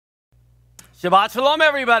Shabbat Shalom,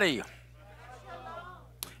 everybody.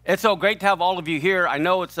 It's so great to have all of you here. I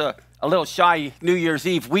know it's a little shy New Year's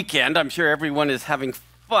Eve weekend. I'm sure everyone is having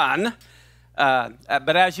fun.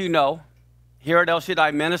 But as you know, here at El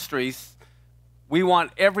Shaddai Ministries, we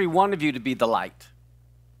want every one of you to be the light.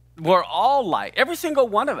 We're all light, every single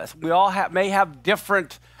one of us. We all may have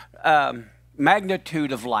different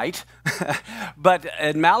magnitude of light. But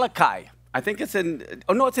in Malachi, I think it's in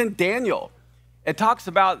Daniel. It talks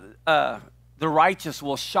about the righteous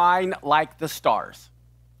will shine like the stars.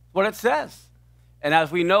 What it says. And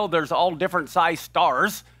as we know, there's all different size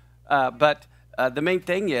stars. But the main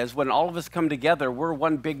thing is when all of us come together, we're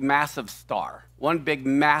one big massive star, one big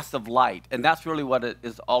massive light. And that's really what it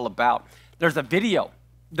is all about. There's a video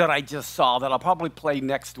that I just saw that I'll probably play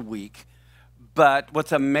next week. But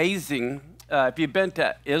what's amazing, if you've been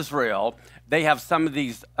to Israel, they have some of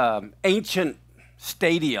these ancient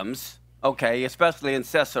stadiums, okay, especially in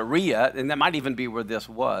Caesarea, and that might even be where this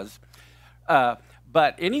was.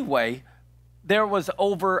 But anyway, there was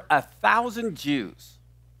over 1,000 Jews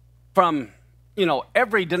from,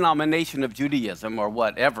 every denomination of Judaism or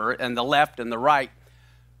whatever, and the left and the right.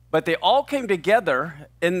 But they all came together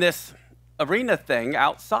in this arena thing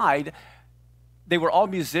outside. They were all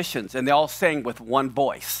musicians, and they all sang with one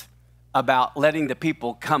voice about letting the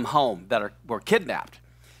people come home that were kidnapped.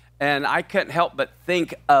 And I couldn't help but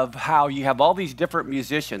think of how you have all these different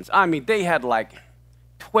musicians. I mean, they had like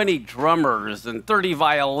 20 drummers and 30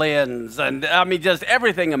 violins and just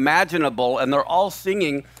everything imaginable. And they're all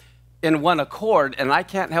singing in one accord. And I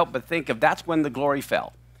can't help but think of that's when the glory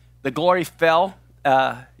fell. The glory fell,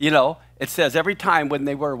 it says every time when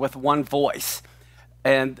they were with one voice.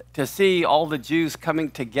 And to see all the Jews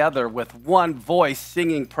coming together with one voice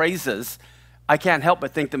singing praises, I can't help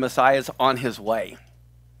but think the Messiah is on his way.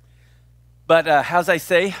 But as I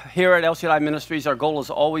say, here at El Shaddai Ministries, our goal has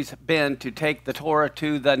always been to take the Torah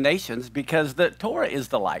to the nations because the Torah is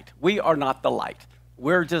the light. We are not the light.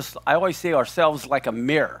 I always see ourselves like a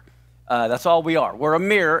mirror. That's all we are. We're a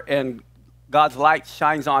mirror, and God's light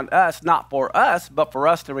shines on us, not for us, but for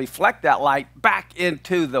us to reflect that light back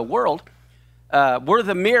into the world. We're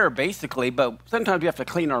the mirror, basically, but sometimes we have to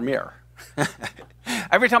clean our mirror.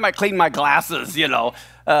 Every time I clean my glasses,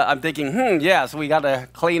 I'm thinking, yes, we got to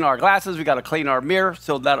clean our glasses, we got to clean our mirror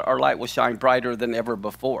so that our light will shine brighter than ever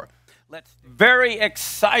before. Very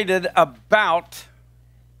excited about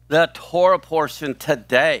the Torah portion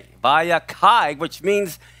today. Vayechi, which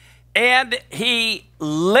means, and he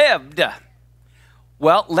lived.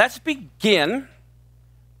 Well, let's begin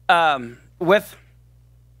with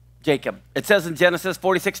Jacob. It says in Genesis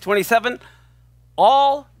 46:27,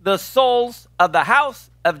 all the souls of the house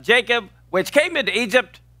of Jacob which came into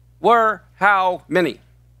Egypt were how many?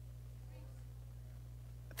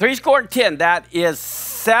 70. That is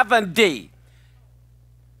 70.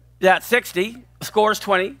 That's 60. Scores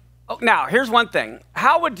 20. Oh, now, here's one thing.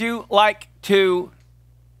 How would you like to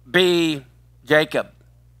be Jacob?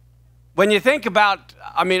 When you think about,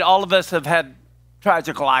 all of us have had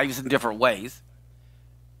tragic lives in different ways.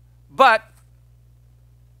 But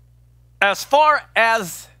as far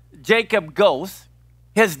as Jacob goes,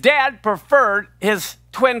 his dad preferred his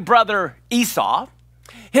twin brother Esau.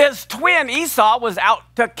 His twin Esau was out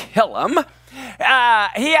to kill him.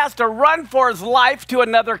 He has to run for his life to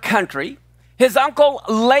another country. His uncle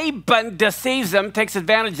Laban deceives him, takes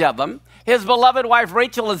advantage of him. His beloved wife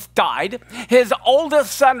Rachel has died. His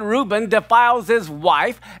oldest son Reuben defiles his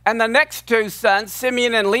wife. And the next two sons,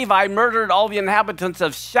 Simeon and Levi, murdered all the inhabitants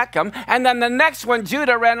of Shechem. And then the next one,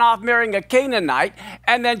 Judah, ran off marrying a Canaanite.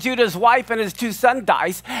 And then Judah's wife and his two sons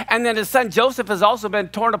dies. And then his son Joseph has also been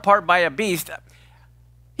torn apart by a beast.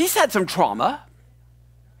 He's had some trauma.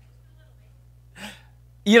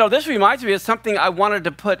 This reminds me of something I wanted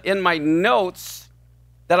to put in my notes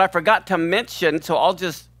that I forgot to mention. So I'll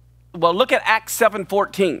just... Well, look at Acts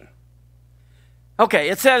 7:14. Okay,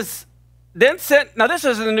 it says, now this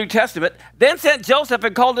is in the New Testament, then sent Joseph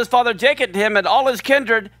and called his father Jacob to him and all his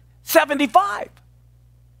kindred, 75.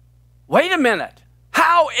 Wait a minute.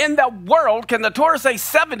 How in the world can the Torah say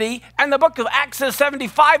 70 and the book of Acts says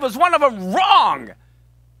 75? Was one of them wrong?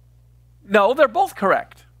 No, they're both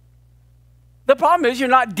correct. The problem is you're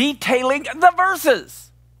not detailing the verses.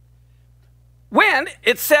 When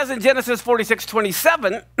it says in Genesis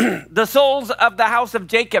 46:27, the souls of the house of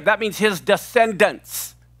Jacob, that means his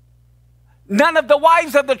descendants. None of the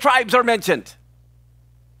wives of the tribes are mentioned.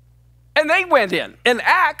 And they went in. In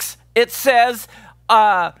Acts, it says,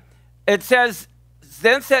 then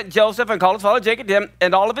sent Joseph and called his father Jacob to him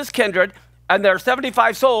and all of his kindred, and there are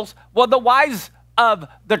 75 souls. Well, the wives of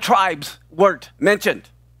the tribes weren't mentioned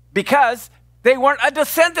because they weren't a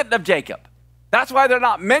descendant of Jacob. That's why they're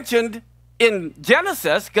not mentioned in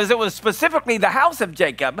Genesis, because it was specifically the house of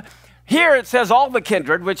Jacob. Here it says all the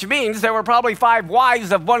kindred, which means there were probably 5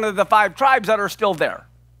 wives of one of the 5 tribes that are still there.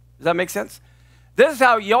 Does that make sense? This is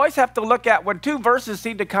how you always have to look at when 2 verses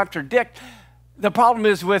seem to contradict. The problem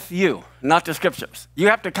is with you, not the scriptures. You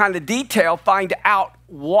have to kind of detail, find out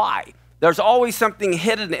why. There's always something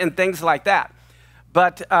hidden in things like that.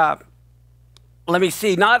 But let me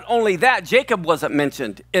see. Not only that, Jacob wasn't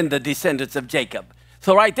mentioned in the descendants of Jacob.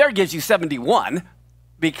 So right there gives you 71,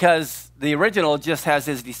 because the original just has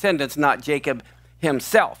his descendants, not Jacob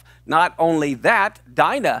himself. Not only that,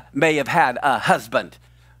 Dinah may have had a husband,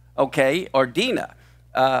 okay, or Dinah.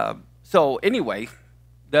 So anyway,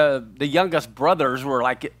 the youngest brothers were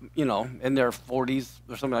like, you know, in their 40s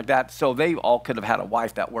or something like that. So they all could have had a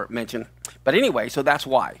wife that weren't mentioned. But anyway, so that's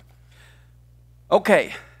why.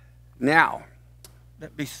 Okay, now,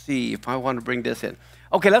 let me see if I want to bring this in.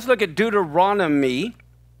 Okay, let's look at Deuteronomy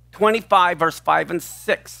 25, verse 5 and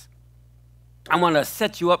 6. I want to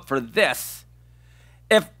set you up for this.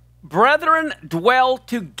 If brethren dwell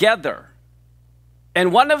together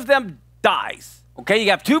and one of them dies, okay, you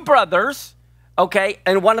have 2 brothers, okay,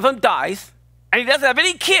 and one of them dies, and he doesn't have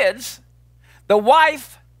any kids, the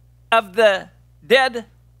wife of the dead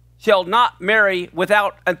shall not marry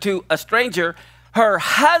without unto a stranger. Her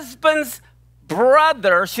husband's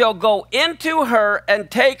brother shall go into her and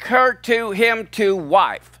take her to him to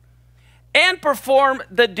wife, and perform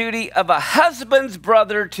the duty of a husband's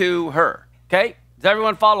brother to her. Okay? Does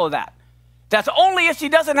everyone follow that? That's only if she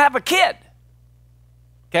doesn't have a kid.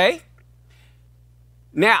 Okay?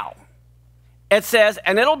 Now, it says,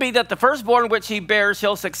 and it'll be that the firstborn which he bears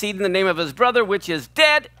shall succeed in the name of his brother which is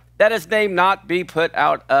dead, that his name not be put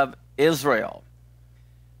out of Israel.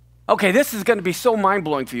 Okay, this is going to be so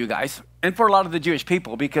mind-blowing for you guys, and for a lot of the Jewish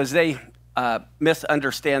people, because they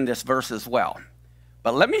misunderstand this verse as well.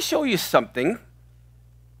 But let me show you something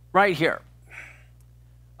right here.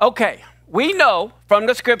 Okay, we know from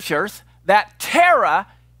the scriptures that Terah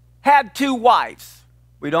had 2 wives.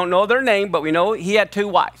 We don't know their name, but we know he had 2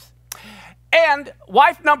 wives. And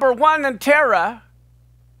wife number 1 in Terah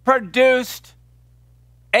produced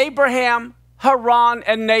Abraham, Haran,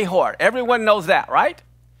 and Nahor. Everyone knows that, right?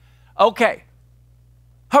 Okay.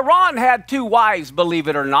 Haran had 2 wives, believe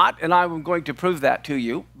it or not, and I'm going to prove that to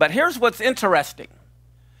you. But here's what's interesting.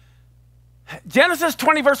 Genesis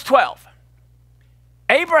 20, verse 12.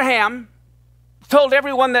 Abraham told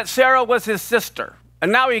everyone that Sarah was his sister,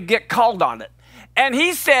 and now he get called on it. And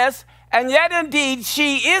he says, and yet indeed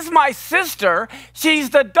she is my sister. She's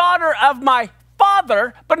the daughter of my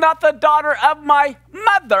father, but not the daughter of my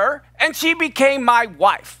mother, and she became my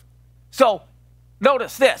wife. So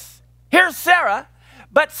notice this. Here's Sarah,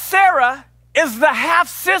 but Sarah is the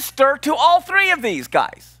half-sister to all 3 of these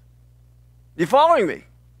guys. You following me?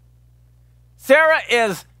 Sarah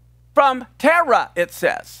is from Terah, it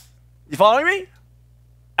says. You following me?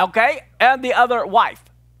 Okay, and the other wife.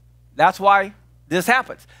 That's why this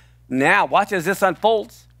happens. Now, watch as this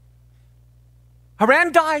unfolds.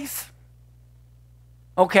 Haran dies.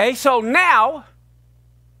 Okay, so now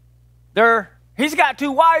he's got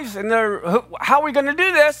 2 wives, and how are we going to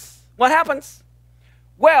do this? What happens?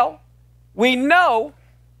 Well, we know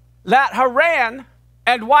that Haran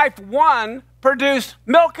and wife 1 produced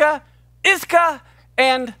Milcah, Iscah,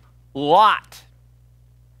 and Lot.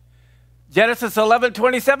 Genesis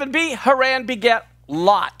 11:27b, Haran begat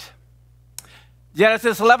Lot.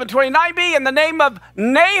 Genesis 11:29b, in the name of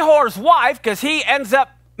Nahor's wife, because he ends up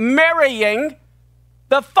marrying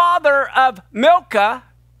the father of Milcah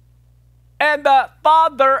and the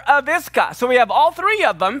father of Iscah. So we have all 3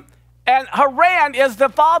 of them, and Haran is the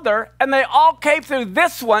father, and they all came through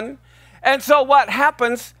this one. And so what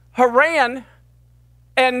happens, Haran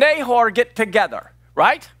and Nahor get together,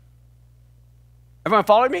 right? Everyone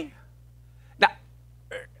following me? Now,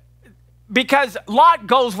 because Lot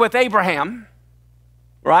goes with Abraham,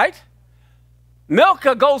 right?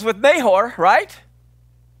 Milcah goes with Nahor, right?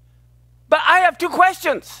 But I have 2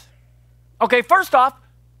 questions. Okay, first off,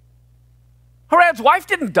 Haran's wife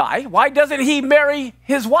didn't die. Why doesn't he marry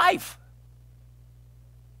his wife?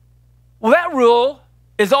 Well, that rule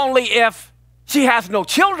is only if she has no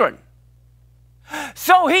children.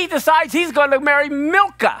 So he decides he's going to marry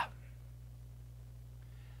Milcah.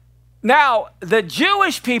 Now, the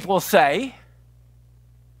Jewish people say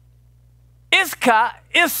Iscah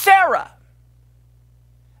is Sarah.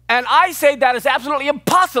 And I say that is absolutely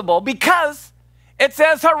impossible, because it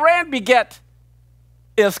says Haran beget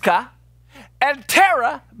Iscah and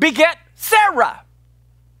Terah beget Sarah.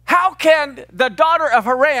 How can the daughter of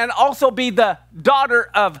Haran also be the daughter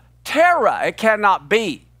of Terah? It cannot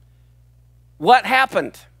be. What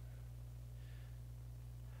happened?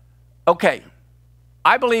 Okay,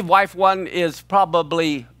 I believe wife one is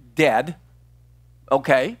probably dead,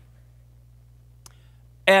 okay?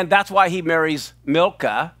 And that's why he marries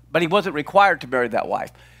Milcah, but he wasn't required to marry that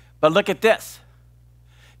wife. But look at this.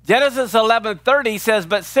 Genesis 11:30 says,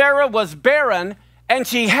 but Sarah was barren and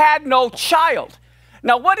she had no child.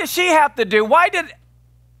 Now, what does she have to do? Why did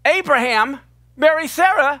Abraham marry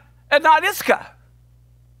Sarah and not Iscah?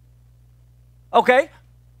 Okay,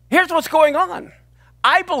 here's what's going on.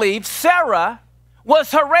 I believe Sarah was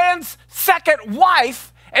Haran's second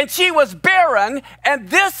wife, and she was barren, and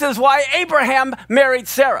this is why Abraham married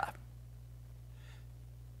Sarah.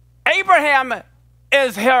 Abraham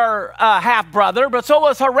is her half-brother, but so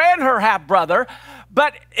was Haran her half-brother.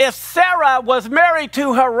 But if Sarah was married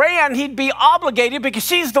to Haran, he'd be obligated because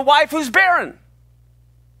she's the wife who's barren.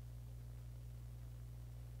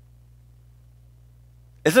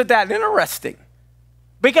 Isn't that interesting?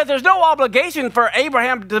 Because there's no obligation for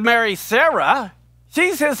Abraham to marry Sarah.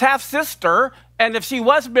 She's his half-sister, and if she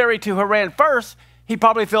was married to Haran first, he'd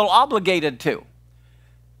probably feel obligated to.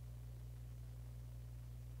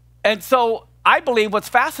 And so I believe what's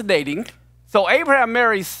fascinating, so Abraham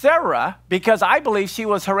marries Sarah because I believe she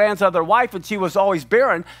was Haran's other wife and she was always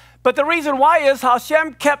barren. But the reason why is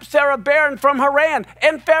Hashem kept Sarah barren from Haran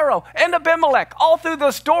and Pharaoh and Abimelech. All through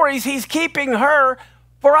the stories, he's keeping her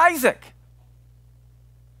for Isaac.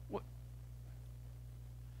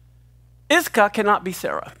 Iscah cannot be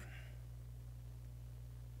Sarah.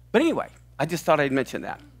 But anyway, I just thought I'd mention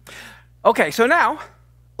that. Okay, so now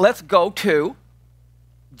let's go to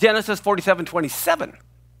Genesis 47:27.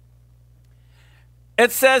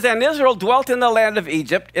 It says, and Israel dwelt in the land of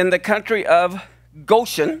Egypt, in the country of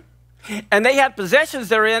Goshen, and they had possessions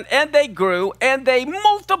therein, and they grew, and they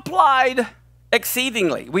multiplied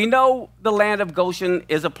exceedingly. We know the land of Goshen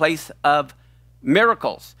is a place of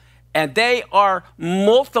miracles, and they are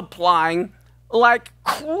multiplying like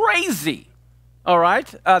crazy, all right?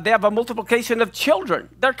 They have a multiplication of children.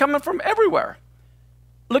 They're coming from everywhere.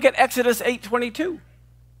 Look at Exodus 8:22.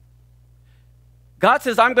 God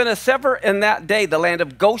says, I'm going to sever in that day the land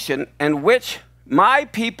of Goshen, in which my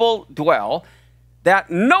people dwell,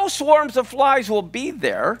 that no swarms of flies will be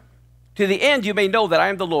there, to the end you may know that I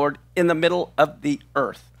am the Lord in the middle of the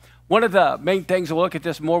earth. One of the main things, we'll look at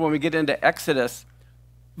this more when we get into Exodus,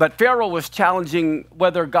 but Pharaoh was challenging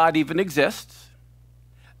whether God even exists.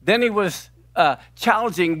 Then he was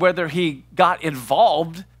challenging whether he got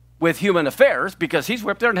involved with human affairs, because he's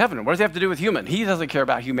up there in heaven. What does he have to do with human? He doesn't care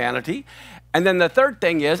about humanity. And then the third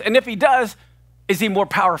thing is, and if he does, is he more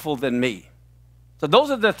powerful than me? So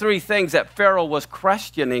those are the three things that Pharaoh was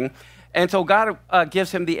questioning. And so God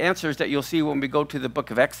gives him the answers that you'll see when we go to the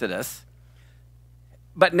book of Exodus.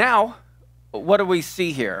 But now, what do we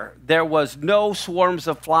see here? There was no swarms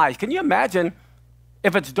of flies. Can you imagine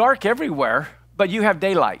if it's dark everywhere, but you have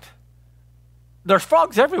daylight? There's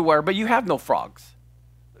frogs everywhere, but you have no frogs.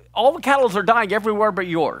 All the cattle are dying everywhere but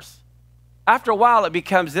yours. After a while, it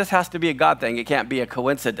becomes, this has to be a God thing. It can't be a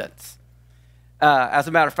coincidence. As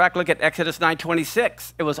a matter of fact, look at Exodus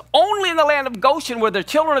 9:26. It was only in the land of Goshen where the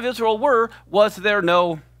children of Israel were, was there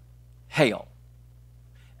no hail.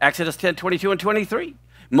 Exodus 10:22 and 23.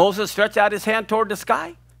 Moses stretched out his hand toward the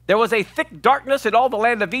sky. There was a thick darkness in all the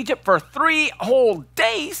land of Egypt for 3 whole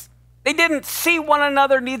days. They didn't see one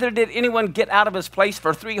another, neither did anyone get out of his place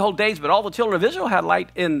for 3 whole days, but all the children of Israel had light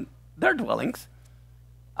in their dwellings.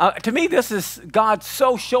 To me, this is God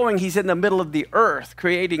so showing he's in the middle of the earth,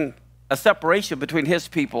 creating a separation between his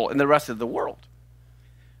people and the rest of the world.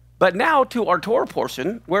 But now to our Torah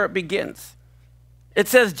portion, where it begins. It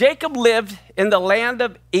says, Jacob lived in the land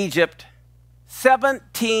of Egypt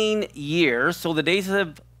 17 years. So the days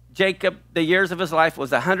of Jacob, the years of his life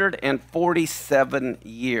was 147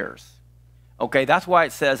 years. Okay, that's why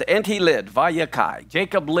it says, and he lived, Vayechi.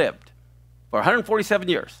 Jacob lived for 147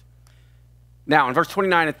 years. Now, in verse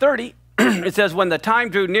 29 and 30, it says, when the time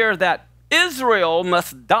drew near that Israel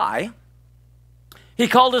must die, he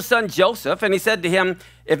called his son Joseph, and he said to him,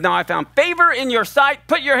 if now I found favor in your sight,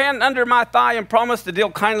 put your hand under my thigh and promise to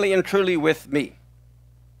deal kindly and truly with me.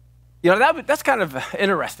 You know, that's kind of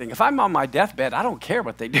interesting. If I'm on my deathbed, I don't care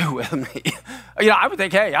what they do with me. You know, I would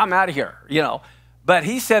think, hey, I'm out of here, you know. But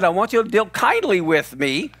he said, I want you to deal kindly with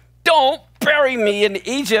me. Don't bury me in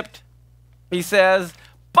Egypt, he says,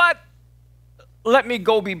 but let me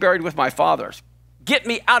go be buried with my fathers. Get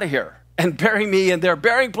me out of here and bury me in their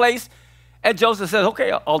burying place. And Joseph says,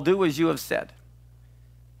 okay, I'll do as you have said.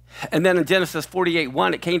 And then in Genesis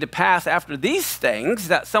 48:1, it came to pass after these things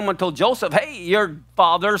that someone told Joseph, hey, your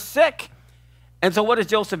father's sick. And so what does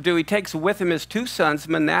Joseph do? He takes with him his 2 sons,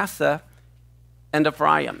 Manasseh and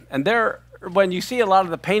Ephraim. And when you see a lot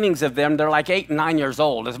of the paintings of them, they're like 8 and 9 years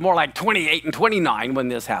old. It's more like 28 and 29 when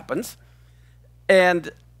this happens.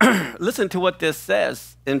 And listen to what this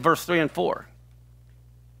says in verse 3 and 4.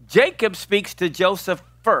 Jacob speaks to Joseph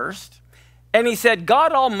first, and he said,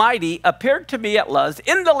 God Almighty appeared to me at Luz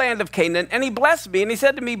in the land of Canaan, and he blessed me, and he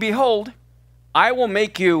said to me, behold, I will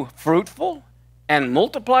make you fruitful and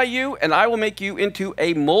multiply you, and I will make you into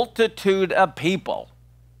a multitude of people.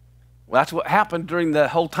 Well, that's what happened during the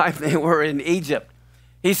whole time they were in Egypt.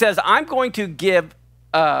 He says, I'm going to give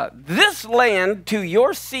this land to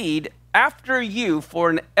your seed after you for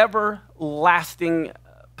an everlasting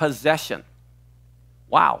possession.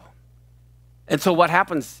 Wow. And so what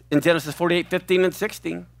happens in Genesis 48, 15 and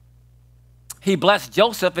 16? He blessed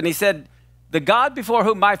Joseph and he said, the God before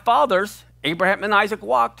whom my fathers, Abraham and Isaac,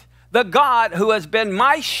 walked, the God who has been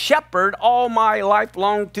my shepherd all my life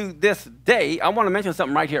long to this day. I want to mention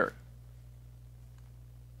something right here.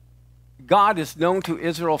 God is known to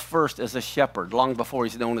Israel first as a shepherd, long before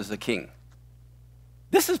he's known as a king.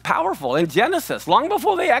 This is powerful. In Genesis, long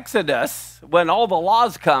before the Exodus, when all the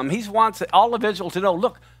laws come, he wants all of Israel to know,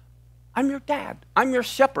 look, I'm your dad. I'm your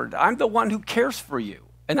shepherd. I'm the one who cares for you.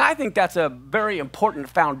 And I think that's a very important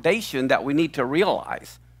foundation that we need to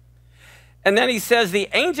realize. And then he says, the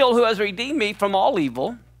angel who has redeemed me from all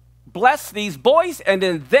evil, bless these boys, and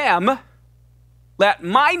in them let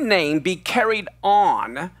my name be carried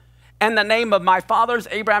on, and the name of my fathers,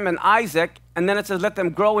 Abraham and Isaac. And then it says, let them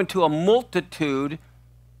grow into a multitude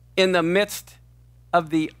in the midst of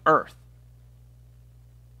the earth.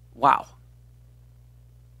 Wow.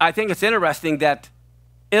 I think it's interesting that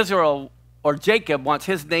Israel or Jacob wants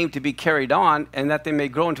his name to be carried on and that they may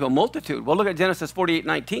grow into a multitude. Well, look at Genesis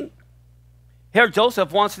 48:19. Here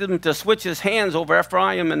Joseph wants them to switch his hands over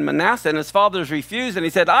Ephraim and Manasseh, and his fathers refused, and he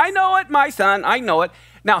said, I know it, my son, I know it.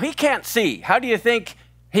 Now, he can't see. How do you think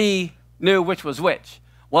he knew which was which?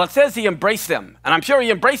 Well, it says he embraced them, and I'm sure he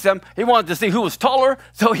embraced them. He wanted to see who was taller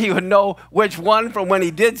so he would know which one from when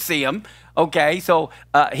he did see him. Okay, so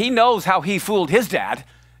he knows how he fooled his dad,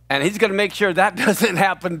 and he's going to make sure that doesn't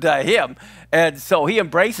happen to him. And so he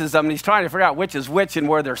embraces them, and he's trying to figure out which is which and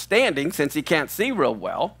where they're standing since he can't see real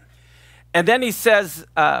well. And then he says,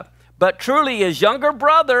 but truly his younger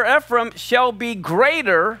brother Ephraim shall be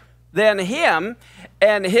greater than him,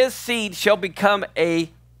 and his seed shall become a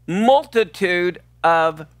multitude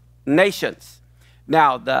of nations.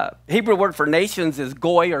 Now, the Hebrew word for nations is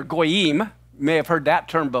goy or goyim. You may have heard that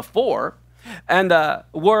term before. And the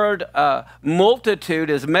word multitude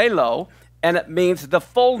is melo, and it means the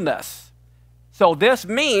fullness. So this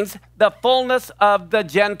means the fullness of the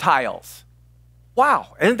Gentiles.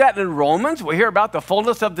 Wow, isn't that in Romans? We hear about the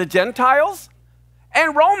fullness of the Gentiles.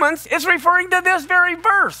 And Romans is referring to this very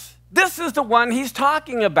verse. This is the one he's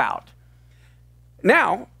talking about.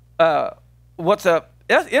 Now, what's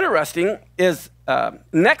interesting is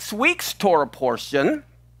next week's Torah portion,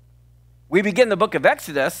 we begin the book of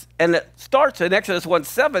Exodus, and it starts in Exodus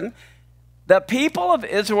 1:7. The people of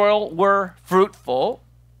Israel were fruitful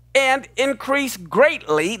and increased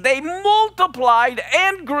greatly. They multiplied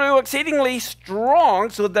and grew exceedingly strong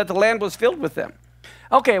so that the land was filled with them.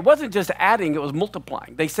 Okay, it wasn't just adding, it was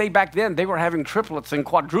multiplying. They say back then they were having triplets and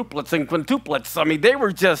quadruplets and quintuplets. I mean, they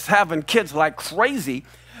were just having kids like crazy.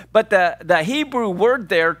 But the Hebrew word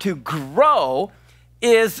there to grow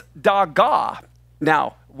is dagah.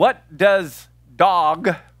 Now, what does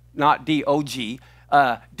dog, not D-O-G,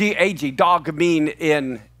 D-A-G, dog mean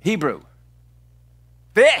in Hebrew?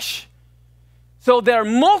 Fish. So they're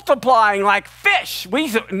multiplying like fish.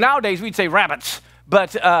 Nowadays we'd say rabbits,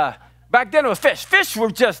 but back then it was fish. Fish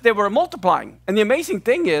were they were multiplying. And the amazing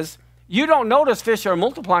thing is, you don't notice fish are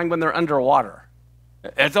multiplying when they're underwater.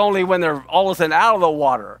 It's only when they're all of a sudden out of the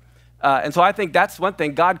water. And so I think that's one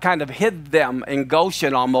thing. God kind of hid them in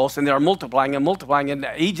Goshen almost, and they're multiplying and multiplying. And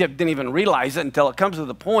Egypt didn't even realize it until it comes to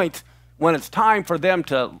the point when it's time for them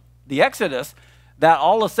the Exodus, that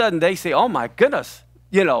all of a sudden they say, oh my goodness,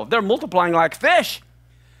 they're multiplying like fish.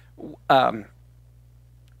 And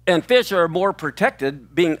fish are more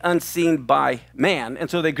protected, being unseen by man. And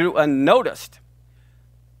so they grew unnoticed.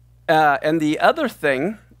 And the other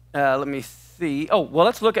thing, let me see. Oh, well,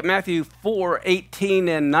 let's look at Matthew 4:18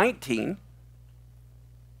 and 19.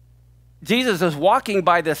 Jesus is walking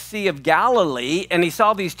by the Sea of Galilee, and he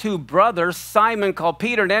saw these two brothers, Simon called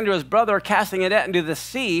Peter and Andrew his brother, casting a net into the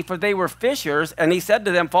sea, for they were fishers. And he said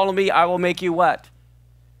to them, follow me, I will make you what?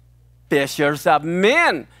 Fishers of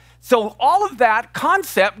men. So all of that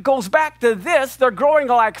concept goes back to this. They're growing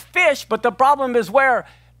like fish, but the problem is where?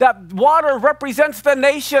 That water represents the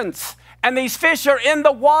nations, and these fish are in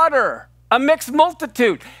the water. a mixed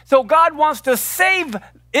multitude. So God wants to save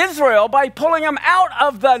Israel by pulling them out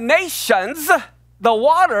of the nations, the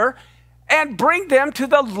water, and bring them to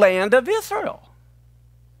the land of Israel.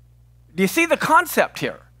 Do you see the concept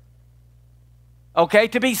here? Okay,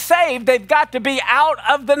 to be saved, they've got to be out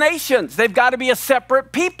of the nations. They've got to be a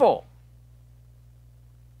separate people.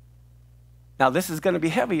 Now, this is going to be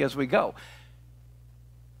heavy as we go.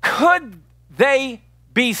 Could they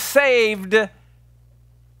be saved,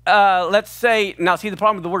 let's say, now see the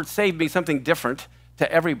problem with the word saved means something different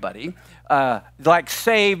to everybody. Like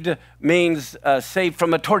saved means saved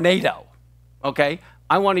from a tornado, okay?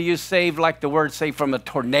 I want to use saved like the word saved from a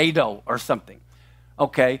tornado or something,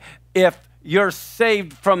 okay? If you're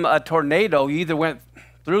saved from a tornado, you either went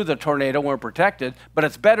through the tornado, weren't protected, but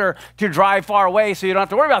it's better to drive far away so you don't have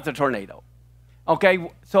to worry about the tornado. Okay,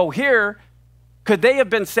 so here, could they have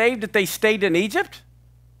been saved if they stayed in Egypt?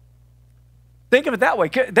 Think of it that way.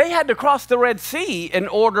 They had to cross the Red Sea in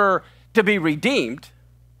order to be redeemed.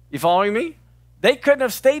 You following me? They couldn't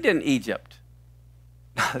have stayed in Egypt.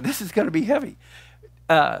 This is going to be heavy.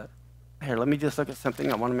 Here, let me just look at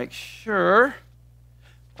something. I want to make sure.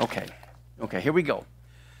 Okay, here we go.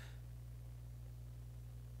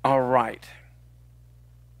 All right.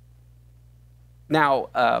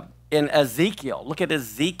 Now, in Ezekiel, look at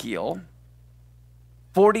Ezekiel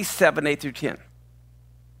 47, 8 through 10.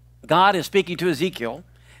 God is speaking to Ezekiel,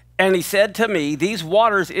 and he said to me, these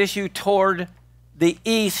waters issue toward the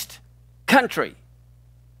east country.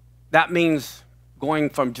 That means going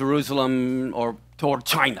from Jerusalem or toward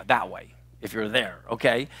China, that way, if you're there,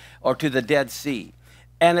 okay? Or to the Dead Sea.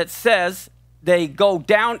 And it says they go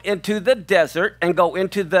down into the desert and go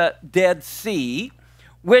into the Dead Sea,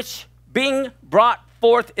 which being brought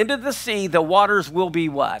forth into the sea, the waters will be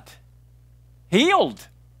what? Healed.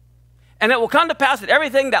 And it will come to pass that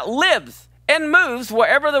everything that lives and moves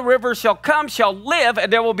wherever the river shall come shall live,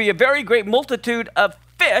 and there will be a very great multitude of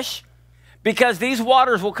fish, because these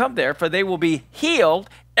waters will come there, for they will be healed.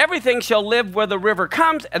 Everything shall live where the river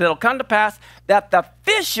comes, and it'll come to pass that the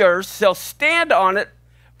fishers shall stand on it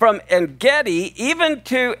from En-gedi even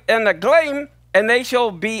to En-eglaim, and they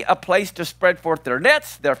shall be a place to spread forth their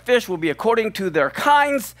nets. Their fish will be according to their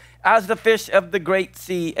kinds, as the fish of the great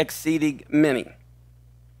sea, exceeding many.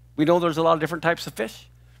 We know there's a lot of different types of fish.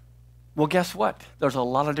 Well, guess what? There's a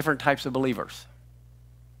lot of different types of believers.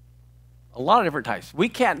 A lot of different types. You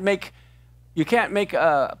can't make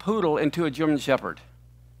a poodle into a German Shepherd.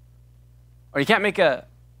 Or you can't make a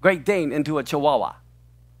Great Dane into a Chihuahua.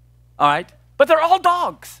 All right? But they're all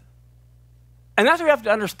dogs. And that's what we have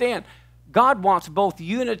to understand. God wants both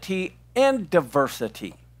unity and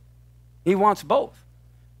diversity. He wants both.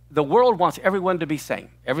 The world wants everyone to be same.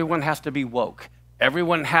 Everyone has to be woke.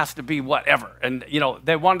 Everyone has to be whatever. And,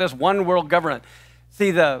 they want this one world government.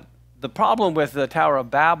 See, the problem with the Tower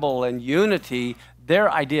of Babel and unity,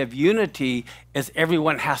 their idea of unity is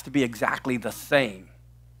everyone has to be exactly the same.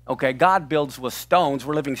 Okay, God builds with stones.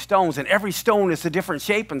 We're living stones, and every stone is a different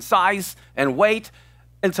shape and size and weight.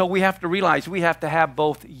 And so we have to realize we have to have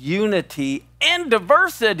both unity and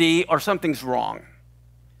diversity, or something's wrong.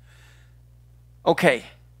 Okay,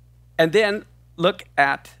 and then look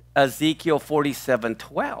at Ezekiel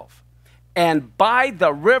 47:12. And by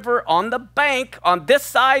the river on the bank, on this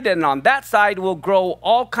side and on that side, will grow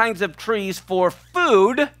all kinds of trees for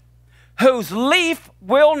food, whose leaf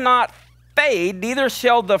will not fade, neither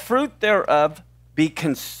shall the fruit thereof be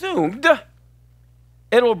consumed.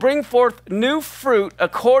 It will bring forth new fruit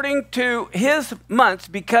according to his months,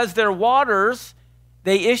 because their waters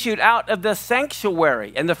they issued out of the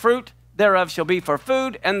sanctuary, and the fruit thereof shall be for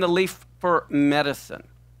food, and the leaf for medicine.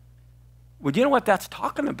 Well, do you know what that's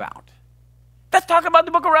talking about? That's talking about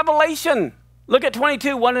the book of Revelation. Look at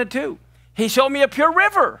 22, 1 and 2. He showed me a pure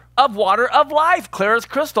river of water of life, clear as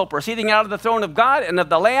crystal, proceeding out of the throne of God and of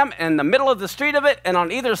the Lamb, and in the middle of the street of it, and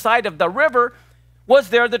on either side of the river was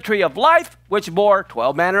there the tree of life, which bore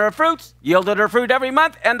 12 manner of fruits, yielded her fruit every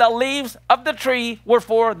month, and the leaves of the tree were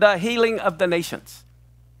for the healing of the nations.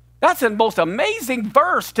 That's a most amazing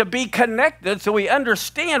verse to be connected so we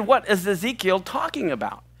understand what is Ezekiel talking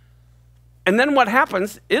about. And then what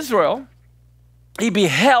happens, Israel, he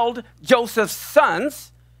beheld Joseph's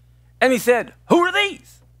sons, and he said, who are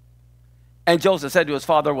these? And Joseph said to his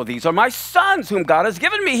father, well, these are my sons whom God has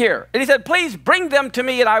given me here. And he said, please bring them to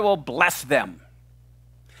me and I will bless them.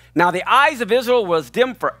 Now the eyes of Israel was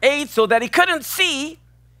dim for age, so that he couldn't see.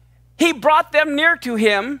 He brought them near to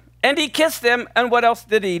him and he kissed them. And what else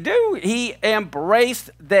did he do? He embraced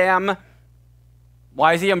them.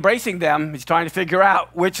 Why is he embracing them? He's trying to figure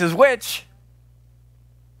out which is which.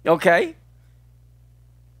 Okay?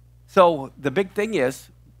 So the big thing is,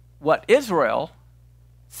 what Israel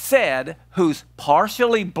said, who's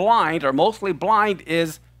partially blind or mostly blind,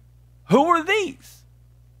 is, who are these?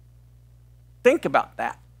 Think about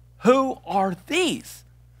that. Who are these?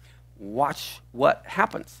 Watch what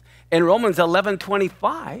happens. In Romans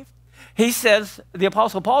 11:25, he says, the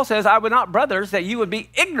Apostle Paul says, I would not, brothers, that you would be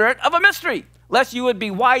ignorant of a mystery, lest you would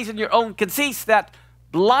be wise in your own conceits, that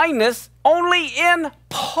blindness only in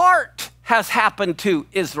part has happened to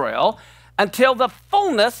Israel until the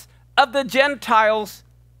fullness of the Gentiles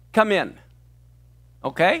come in.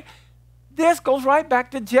 Okay? This goes right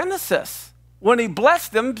back to Genesis, when he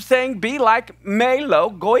blessed them, saying, be like Melo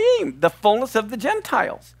Goyim, the fullness of the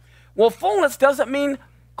Gentiles. Well, fullness doesn't mean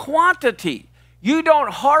quantity. You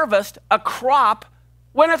don't harvest a crop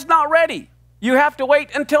when it's not ready. You have to wait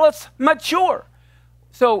until it's mature.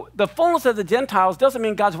 So the fullness of the Gentiles doesn't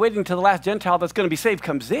mean God's waiting until the last Gentile that's going to be saved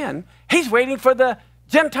comes in. He's waiting for the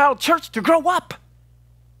Gentile church to grow up.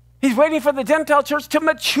 He's waiting for the Gentile church to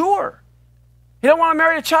mature. He don't want to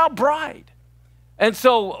marry a child bride. And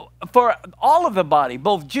so for all of the body,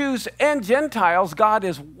 both Jews and Gentiles, God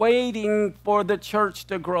is waiting for the church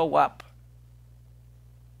to grow up.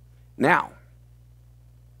 Now,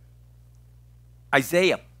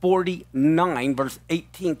 Isaiah 49, verse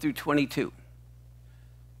 18 through 22.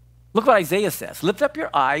 Look what Isaiah says. Lift up your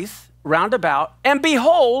eyes round about, and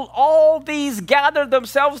behold, all these gather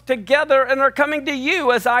themselves together and are coming to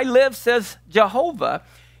you. As I live, says Jehovah,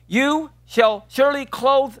 you shall surely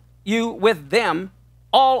clothe you with them,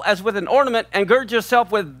 all as with an ornament, and gird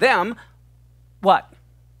yourself with them. What?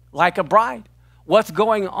 Like a bride. What's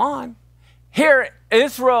going on? Here,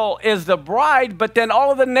 Israel is the bride, but then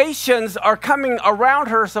all of the nations are coming around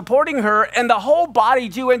her, supporting her, and the whole body,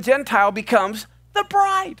 Jew and Gentile, becomes the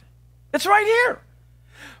bride. It's right here.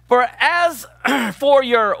 For as for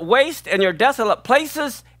your waste and your desolate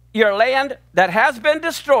places, your land that has been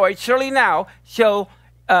destroyed, surely now shall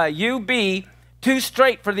you be too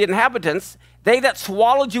strait for the inhabitants. They that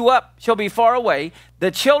swallowed you up shall be far away.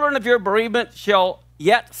 The children of your bereavement shall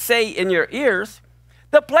yet say in your ears,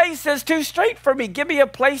 the place is too strait for me. Give me a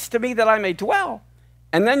place to me that I may dwell.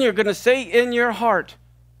 And then you're going to say in your heart,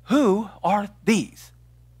 who are these?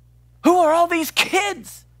 Who are all these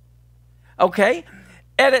kids? Okay?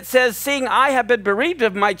 And it says, seeing I have been bereaved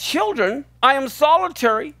of my children, I am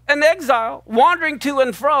solitary and exile, wandering to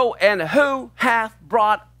and fro, and who hath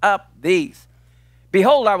brought up these?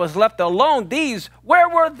 Behold, I was left alone. These, where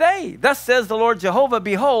were they? Thus says the Lord Jehovah,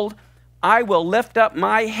 behold, I will lift up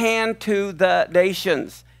my hand to the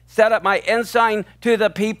nations, set up my ensign to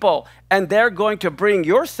the people, and they're going to bring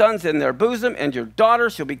your sons in their bosom, and your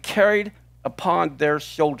daughters shall be carried upon their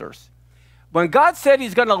shoulders. When God said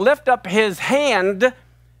he's going to lift up his hand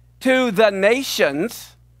to the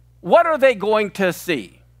nations, what are they going to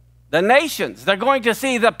see? The nations. They're going to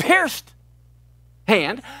see the pierced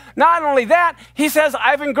hand. Not only that, he says,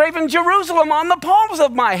 I've engraven Jerusalem on the palms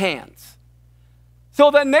of my hands.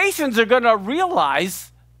 So the nations are going to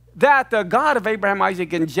realize that the God of Abraham,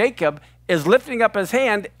 Isaac, and Jacob is lifting up his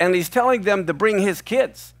hand, and he's telling them to bring his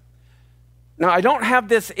kids. Now, I don't have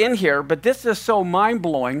this in here, but this is so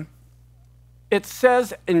mind-blowing. It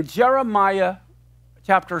says in Jeremiah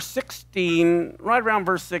chapter 16, right around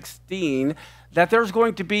verse 16, that there's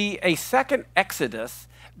going to be a second Exodus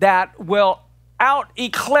that will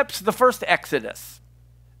out-eclipse the first Exodus.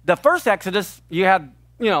 The first Exodus, you had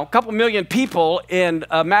a couple million people in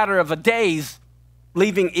a matter of a days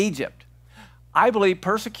leaving Egypt. I believe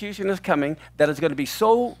persecution is coming that is going to be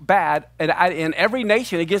so bad in every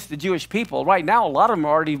nation against the Jewish people. Right now, a lot of them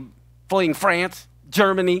are already fleeing France,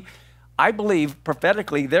 Germany. I believe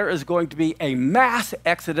prophetically there is going to be a mass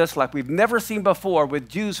exodus like we've never seen before, with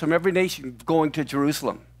Jews from every nation going to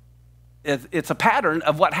Jerusalem. It's a pattern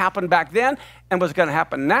of what happened back then and what's going to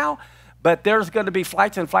happen now. But there's going to be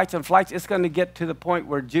flights and flights and flights. It's going to get to the point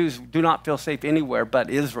where Jews do not feel safe anywhere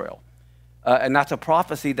but Israel. And that's a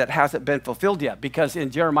prophecy that hasn't been fulfilled yet, because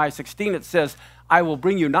in Jeremiah 16 it says, I will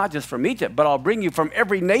bring you not just from Egypt, but I'll bring you from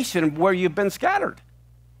every nation where you've been scattered.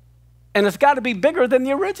 And it's got to be bigger than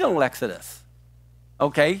the original Exodus.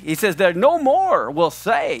 Okay? He says there no more will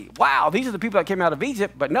say, wow, these are the people that came out of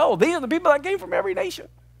Egypt. But no, these are the people that came from every nation.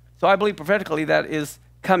 So I believe prophetically that is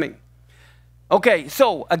coming. Okay,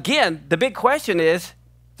 so again, the big question is,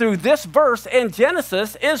 through this verse in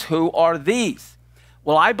Genesis, is who are these?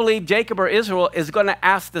 Well, I believe Jacob or Israel is going to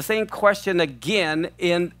ask the same question again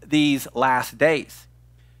in these last days.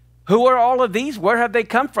 Who are all of these? Where have they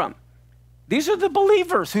come from? These are the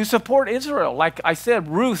believers who support Israel. Like I said,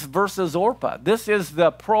 Ruth versus Orpah. This is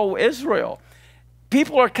the pro-Israel.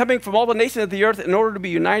 People are coming from all the nations of the earth in order to be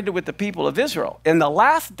united with the people of Israel. In the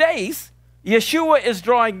last days, Yeshua is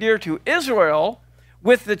drawing near to Israel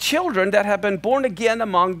with the children that have been born again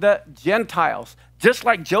among the Gentiles. Just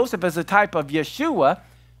like Joseph is a type of Yeshua,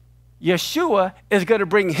 Yeshua is going to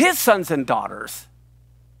bring his sons and daughters,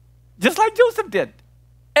 just like Joseph did.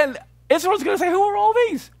 And Israel's going to say, who are all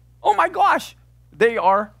these? Oh my gosh, they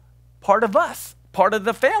are part of us, part of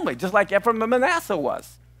the family, just like Ephraim and Manasseh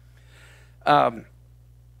was. They're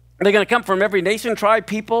going to come from every nation, tribe,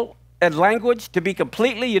 people, and language to be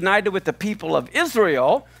completely united with the people of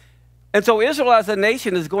Israel. And so Israel as a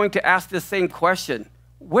nation is going to ask this same question.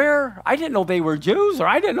 I didn't know they were Jews, or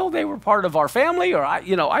I didn't know they were part of our family, or I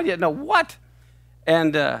didn't know what.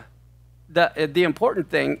 And the important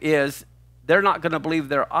thing is they're not going to believe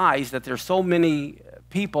their eyes that there's so many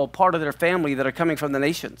people, part of their family, that are coming from the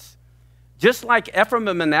nations. Just like Ephraim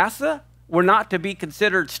and Manasseh were not to be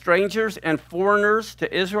considered strangers and foreigners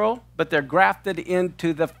to Israel, but they're grafted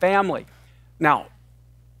into the family. Now,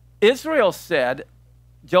 Israel said,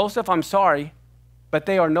 Joseph, I'm sorry, but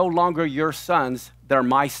they are no longer your sons, they're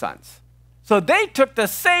my sons. So they took the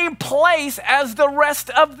same place as the rest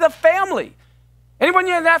of the family. Anyone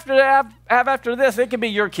you have after this, it can be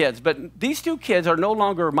your kids, but these two kids are no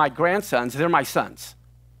longer my grandsons, they're my sons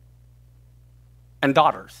and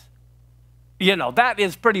daughters. That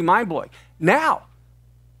is pretty mind-blowing. Now,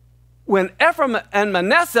 when Ephraim and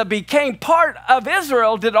Manasseh became part of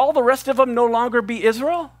Israel, did all the rest of them no longer be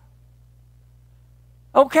Israel?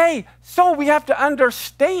 Okay, so we have to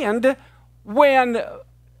understand when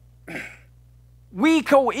we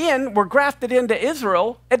go in, we're grafted into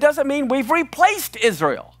Israel, it doesn't mean we've replaced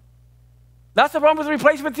Israel. That's the problem with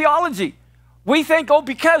replacement theology. We think,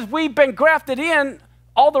 because we've been grafted in,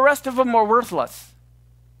 all the rest of them are worthless,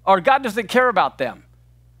 or God doesn't care about them.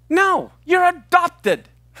 No, you're adopted.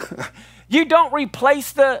 You don't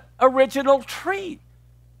replace the original tree.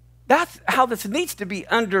 That's how this needs to be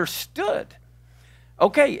understood.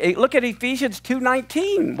 Okay, look at Ephesians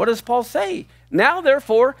 2:19. What does Paul say? Now,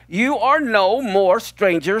 therefore, you are no more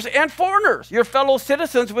strangers and foreigners. You're fellow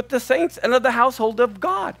citizens with the saints and of the household of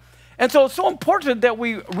God. And so it's so important that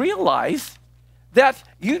we realize that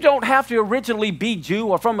you don't have to originally be Jew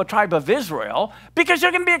or from a tribe of Israel, because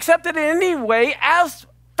you're going to be accepted anyway as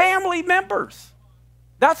family members.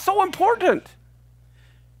 That's so important.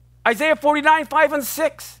 Isaiah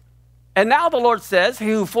 49:5-6. And now the Lord says, he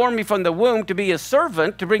who formed me from the womb to be his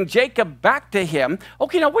servant, to bring Jacob back to him.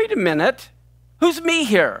 Okay, now wait a minute. Who's me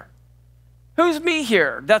here? Who's me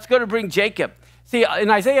here that's going to bring Jacob? See,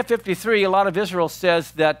 in Isaiah 53, a lot of Israel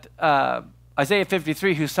says that Isaiah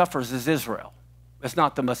 53, who suffers is Israel. It's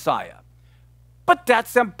not the Messiah. But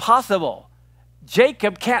that's impossible.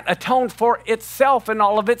 Jacob can't atone for itself and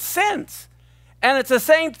all of its sins. And it's the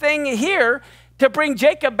same thing here, to bring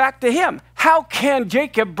Jacob back to him. How can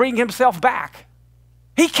Jacob bring himself back?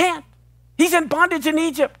 He can't. He's in bondage in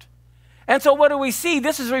Egypt. And so what do we see?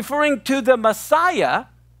 This is referring to the Messiah.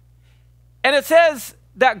 And it says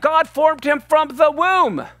that God formed him from the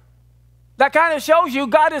womb. That kind of shows you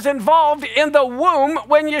God is involved in the womb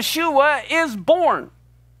when Yeshua is born.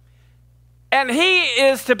 And he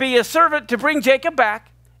is to be a servant to bring Jacob back.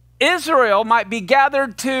 Israel might be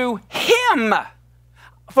gathered to him.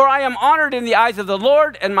 For I am honored in the eyes of the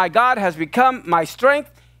Lord, and my God has become my strength.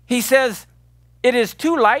 He says, it is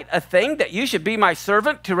too light a thing that you should be my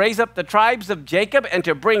servant to raise up the tribes of Jacob and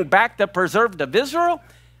to bring back the preserved of Israel.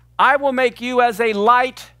 I will make you as a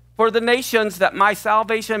light for the nations, that my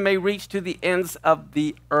salvation may reach to the ends of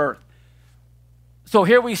the earth. So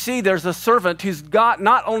here we see there's a servant who's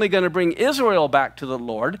not only going to bring Israel back to the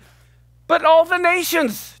Lord, but all the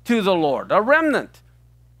nations to the Lord, a remnant.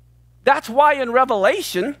 That's why in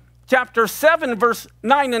Revelation chapter 7, verse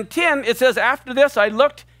 9 and 10, it says, after this I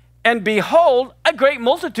looked, and behold, a great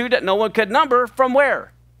multitude that no one could number, from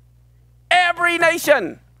where? Every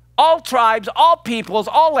nation, all tribes, all peoples,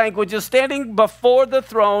 all languages, standing before the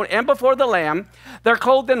throne and before the Lamb. They're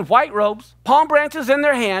clothed in white robes, palm branches in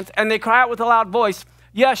their hands, and they cry out with a loud voice,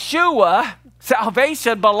 Yeshua,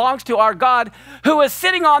 salvation belongs to our God, who is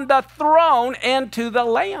sitting on the throne, and to the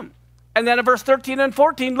Lamb. And then in verse 13 and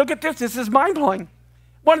 14, look at this. This is mind-blowing.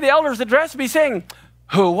 One of the elders addressed me saying,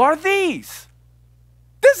 who are these?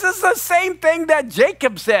 This is the same thing that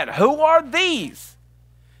Jacob said. Who are these?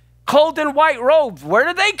 Clothed in white robes. Where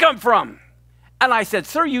did they come from? And I said,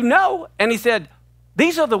 sir, you know. And he said,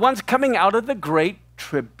 these are the ones coming out of the great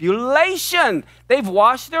tribulation. They've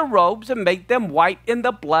washed their robes and made them white in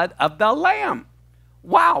the blood of the Lamb.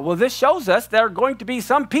 Wow. Well, this shows us there are going to be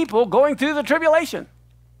some people going through the tribulation.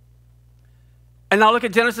 And now look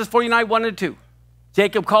at Genesis 49, 1 and 2.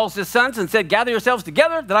 Jacob calls his sons and said, gather yourselves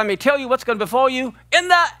together that I may tell you what's going to befall you in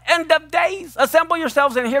the end of days. Assemble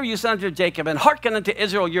yourselves and hear, you sons of Jacob, and hearken unto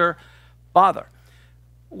Israel your father.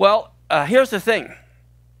 Well, here's the thing.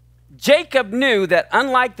 Jacob knew that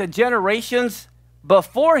unlike the generations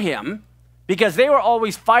before him, because they were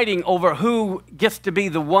always fighting over who gets to be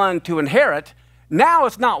the one to inherit, now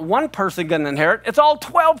it's not one person going to inherit. It's all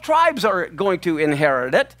 12 tribes are going to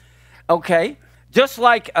inherit it, okay? Just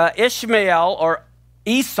like Ishmael or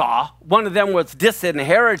Esau, one of them was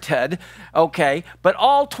disinherited, okay? But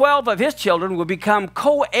all 12 of his children will become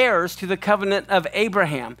co-heirs to the covenant of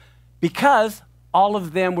Abraham because all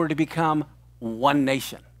of them were to become one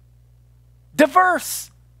nation.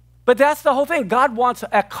 Diverse, but that's the whole thing. God wants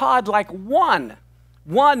a cod like one,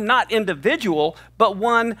 not individual, but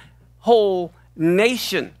one whole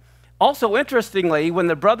nation. Also, interestingly, when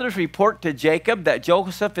the brothers report to Jacob that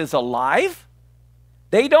Joseph is alive,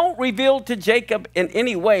 they don't reveal to Jacob in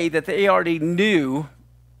any way that they already knew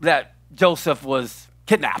that Joseph was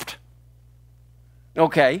kidnapped.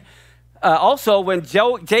 Okay. Also, when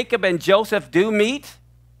Jacob and Joseph do meet,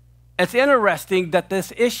 it's interesting that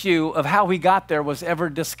this issue of how he got there was ever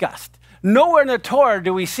discussed. Nowhere in the Torah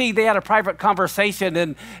do we see they had a private conversation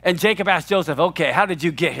and Jacob asked Joseph, okay, how did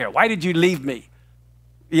you get here? Why did you leave me?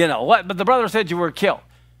 You know, what? But the brother said you were killed.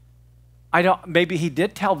 Maybe he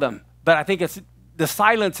did tell them, but I think the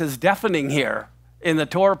silence is deafening here in the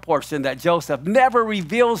Torah portion that Joseph never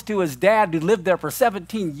reveals to his dad who lived there for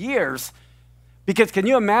 17 years. Because can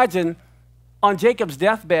you imagine on Jacob's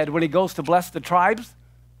deathbed when he goes to bless the tribes?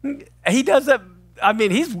 He does that. I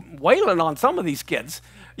mean, he's wailing on some of these kids,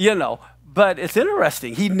 you know, but it's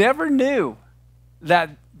interesting. He never knew that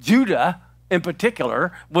Judah in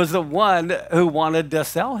particular was the one who wanted to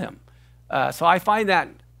sell him. So I find that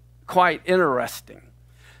quite interesting.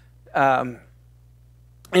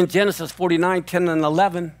 In Genesis 49, 10 and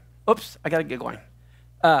 11, oops, I got to get going.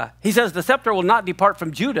 He says, the scepter will not depart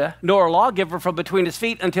from Judah, nor a lawgiver from between his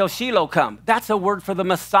feet until Shiloh come. That's a word for the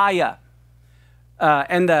Messiah.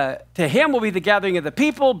 To him will be the gathering of the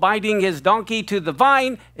people, binding his donkey to the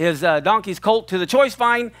vine, his donkey's colt to the choice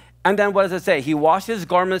vine. And then what does it say? He washed his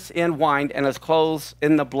garments in wine and his clothes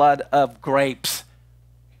in the blood of grapes.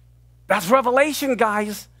 That's Revelation,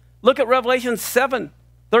 guys. Look at Revelation 7,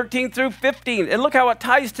 13 through 15. And look how it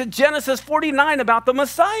ties to Genesis 49 about the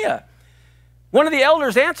Messiah. One of the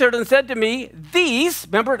elders answered and said to me, these,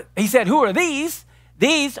 remember, he said, who are these?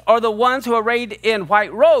 These are the ones who are arrayed in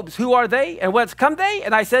white robes. Who are they and whence come they?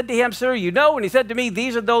 And I said to him, sir, you know. And he said to me,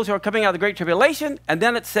 these are those who are coming out of the great tribulation. And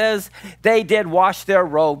then it says, they did wash their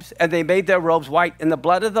robes, and they made their robes white in the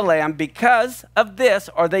blood of the Lamb. Because of this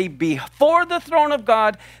are they before the throne of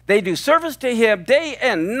God. They do service to him day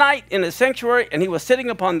and night in his sanctuary. And he was sitting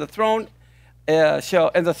upon the throne,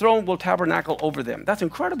 and the throne will tabernacle over them. That's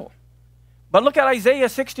incredible. But look at Isaiah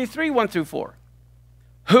 63, 1 through 4.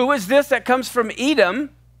 Who is this that comes from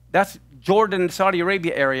Edom, that's Jordan, Saudi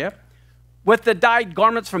Arabia area, with the dyed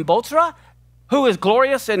garments from Bozrah, who is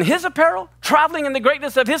glorious in his apparel, traveling in the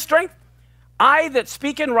greatness of his strength? I that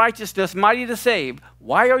speak in righteousness, mighty to save,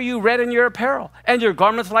 why are you red in your apparel, and your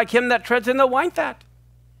garments like him that treads in the wine fat?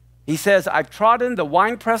 He says, I've trodden the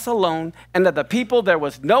winepress alone, and of the people there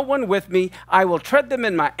was no one with me. I will tread them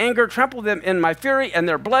in my anger, trample them in my fury, and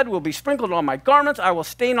their blood will be sprinkled on my garments. I will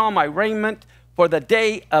stain all my raiment. For the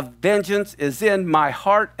day of vengeance is in my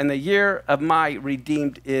heart, and the year of my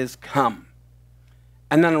redeemed is come.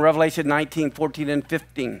 And then in Revelation 19, 14 and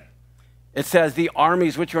 15, it says, the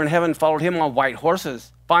armies which are in heaven followed him on white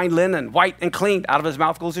horses, fine linen, white and clean. Out of his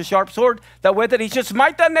mouth goes a sharp sword, that with it he should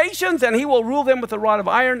smite the nations, and he will rule them with a rod of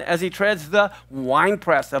iron as he treads the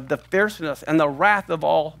winepress of the fierceness and the wrath of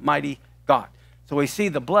Almighty God. So we see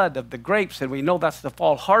the blood of the grapes, and we know that's the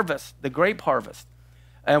fall harvest, the grape harvest.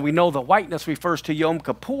 And we know the whiteness refers to Yom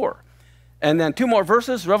Kippur. And then two more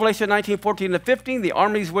verses, Revelation 19, 14 to 15. The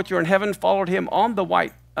armies which are in heaven followed him on the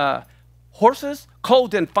white horses,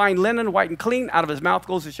 clothed in fine linen, white and clean. Out of his mouth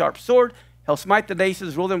goes a sharp sword. He'll smite the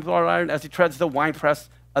nations, rule them with iron as he treads the winepress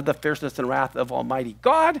of the fierceness and wrath of Almighty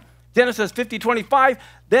God. Genesis 50, 25.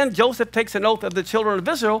 Then Joseph takes an oath of the children of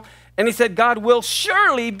Israel, and he said, God will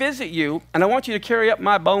surely visit you, and I want you to carry up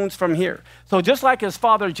my bones from here. So just like his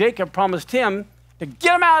father Jacob promised him, to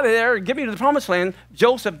get him out of there and get me to the promised land,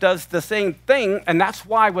 Joseph does the same thing. And that's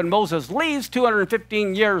why when Moses leaves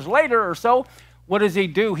 215 years later or so, what does he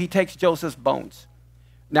do? He takes Joseph's bones.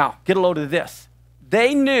 Now, get a load of this.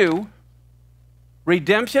 They knew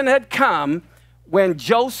redemption had come when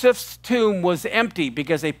Joseph's tomb was empty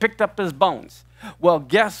because they picked up his bones. Well,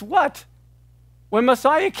 guess what? When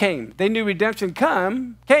Messiah came, they knew redemption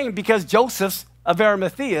came because Joseph's of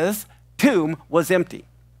Arimathea's tomb was empty.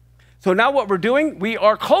 So now what we're doing, we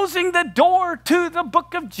are closing the door to the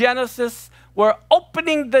book of Genesis. We're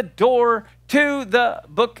opening the door to the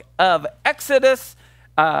book of Exodus.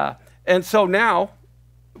 And so now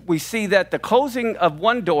we see that the closing of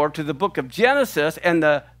one door to the book of Genesis and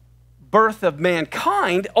the birth of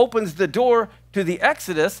mankind opens the door to the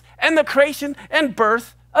Exodus and the creation and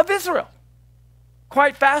birth of Israel.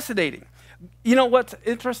 Quite fascinating. You know what's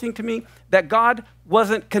interesting to me? That God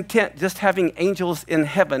wasn't content just having angels in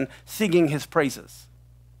heaven singing his praises.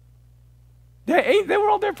 They were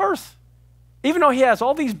all there first. Even though he has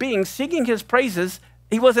all these beings singing his praises,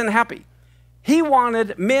 he wasn't happy. He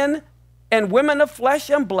wanted men and women of flesh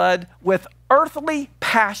and blood with earthly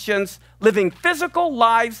passions, living physical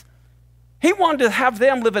lives. He wanted to have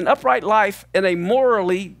them live an upright life in a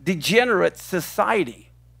morally degenerate society.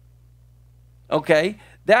 Okay?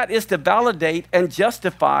 That is to validate and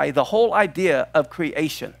justify the whole idea of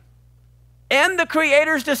creation. And the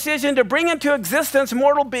Creator's decision to bring into existence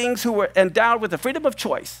mortal beings who were endowed with the freedom of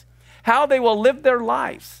choice, how they will live their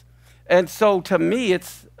lives. And so to me,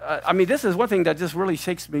 this is one thing that just really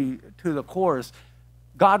shakes me to the core is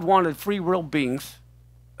God wanted free will beings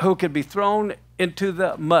who could be thrown into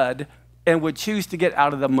the mud and would choose to get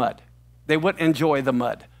out of the mud. They wouldn't enjoy the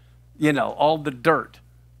mud, all the dirt.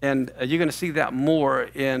 And you're going to see that more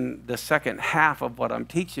in the second half of what I'm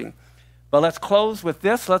teaching. But let's close with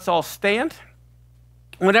this. Let's all stand.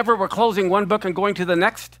 Whenever we're closing one book and going to the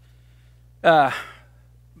next, how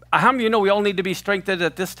many of you know we all need to be strengthened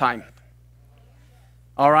at this time?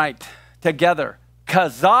 All right, together.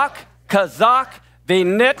 Kazak,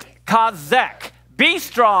 Vinit, Kazek. Be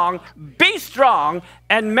strong,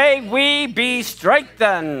 and may we be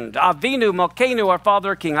strengthened. Avinu, Malkeinu, our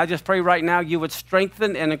Father King. I just pray right now you would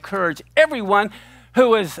strengthen and encourage everyone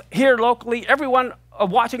who is here locally, everyone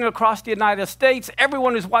watching across the United States,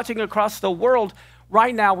 everyone who's watching across the world.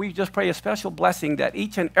 Right now, we just pray a special blessing that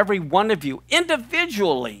each and every one of you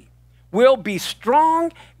individually will be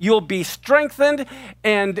strong, you'll be strengthened,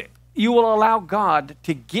 and you will allow God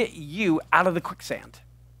to get you out of the quicksand.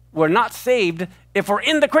 We're not saved if we're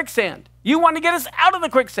in the quicksand. You want to get us out of the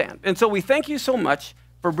quicksand. And so we thank you so much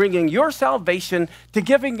for bringing your salvation, to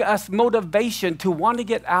giving us motivation to want to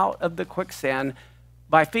get out of the quicksand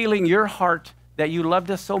by feeling your heart that you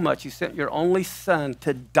loved us so much. You sent your only son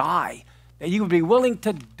to die, that you would be willing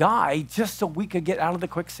to die just so we could get out of the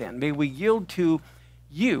quicksand. May we yield to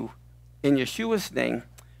you in Yeshua's name.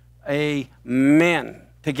 Amen.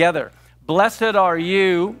 Together. Blessed are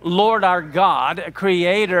you, Lord our God,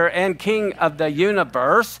 creator and king of the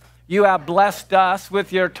universe. You have blessed us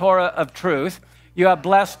with your Torah of truth. You have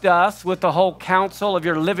blessed us with the whole counsel of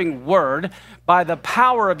your living word by the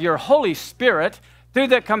power of your Holy Spirit through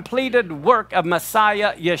the completed work of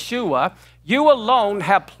Messiah Yeshua. You alone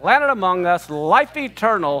have planted among us life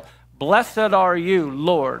eternal. Blessed are you,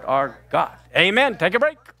 Lord our God. Amen. Take a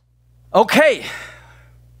break. Okay,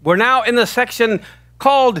 we're now in the section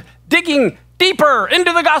called Digging Deeper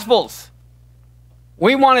into the Gospels.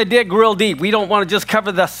 We want to dig real deep. We don't want to just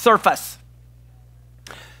cover the surface.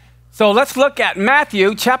 So let's look at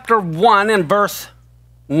Matthew chapter 1 and verse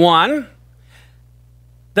 1.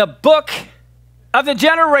 The book of the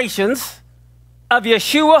generations of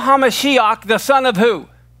Yeshua HaMashiach, the son of who?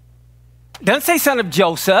 Doesn't say son of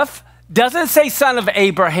Joseph. Doesn't say son of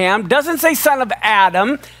Abraham. Doesn't say son of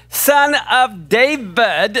Adam. Son of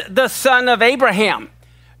David, the son of Abraham.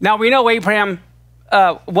 Now, we know Abraham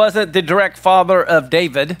wasn't the direct father of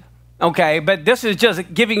David, okay? But this is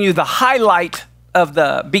just giving you the highlight of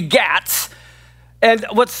the begats. And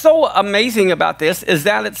what's so amazing about this is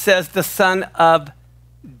that it says the son of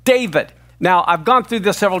David. Now, I've gone through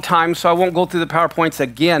this several times, so I won't go through the PowerPoints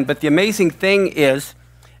again. But the amazing thing is,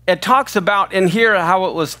 it talks about in here how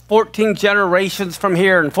it was 14 generations from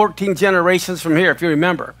here and 14 generations from here, if you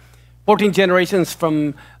remember. 14 generations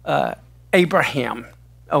from Abraham,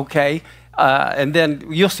 okay? And then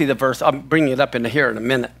you'll see the verse. I'm bringing it up into here in a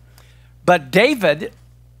minute. But David,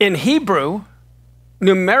 in Hebrew,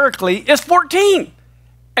 numerically, is 14.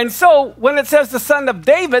 And so when it says the son of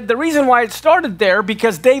David, the reason why it started there,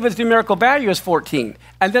 because David's numerical value is 14.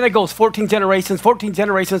 And then it goes 14 generations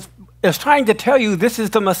is trying to tell you this is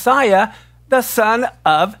the Messiah, the son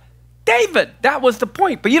of David. That was the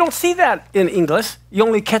point. But you don't see that in English. You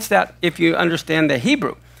only catch that if you understand the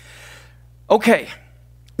Hebrew. Okay,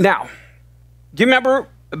 now, do you remember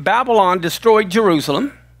Babylon destroyed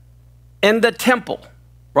Jerusalem and the temple,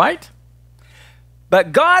 right?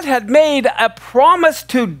 But God had made a promise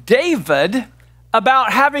to David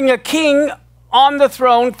about having a king on the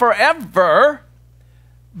throne forever.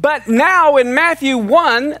 But now in Matthew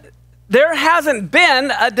 1, there hasn't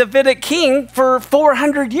been a Davidic king for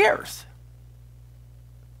 400 years.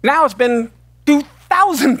 Now it's been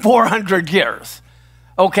 2,400 years.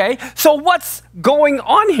 Okay, so what's going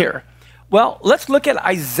on here? Well, let's look at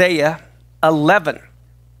Isaiah 11.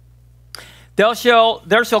 There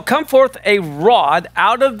shall come forth a rod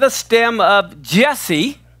out of the stem of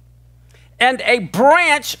Jesse, and a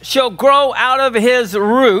branch shall grow out of his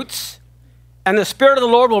roots, and the Spirit of the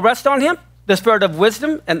Lord will rest on him, the Spirit of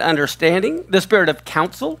wisdom and understanding, the Spirit of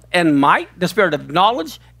counsel and might, the Spirit of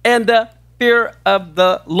knowledge, and the fear of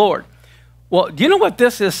the Lord. Well, do you know what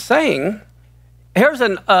this is saying? Here's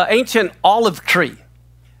an ancient olive tree.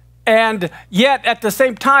 And yet, at the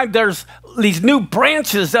same time, there's these new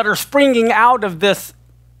branches that are springing out of this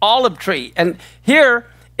olive tree. And here,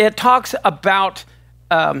 it talks about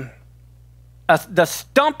the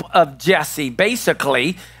stump of Jesse,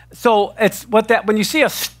 basically. So it's what that, when you see a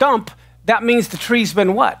stump, that means the tree's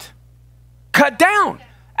been what? Cut down.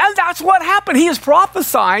 And that's what happened. He is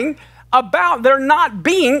prophesying about there not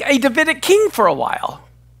being a Davidic king for a while.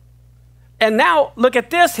 And now, look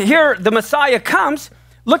at this. Here, the Messiah comes.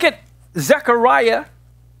 Look at Zechariah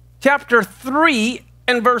chapter 3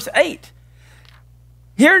 and verse 8.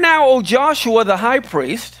 Hear now, O Joshua the high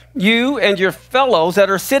priest, you and your fellows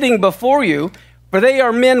that are sitting before you, for they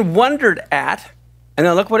are men wondered at. And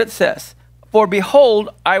then look what it says. For behold,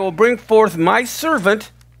 I will bring forth my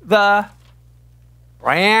servant, the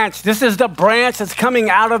branch. This is the branch that's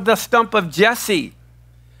coming out of the stump of Jesse.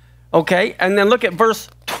 Okay, and then look at verse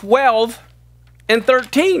 12 and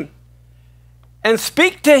 13. And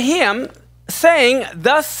speak to him, saying,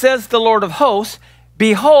 thus says the Lord of hosts,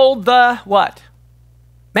 behold the what?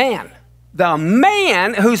 Man. The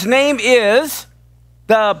man whose name is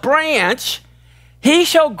the branch, he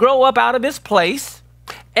shall grow up out of his place,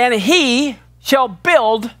 and he shall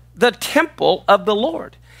build the temple of the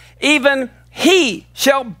Lord. Even he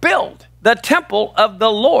shall build the temple of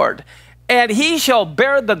the Lord, and he shall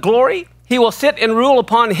bear the glory. He will sit and rule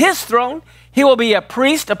upon his throne. He will be a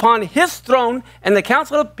priest upon his throne, and the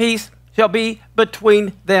council of peace shall be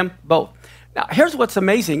between them both. Now, here's what's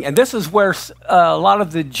amazing, and this is where a lot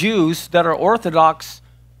of the Jews that are Orthodox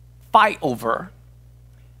fight over.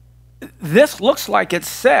 This looks like it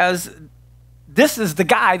says this is the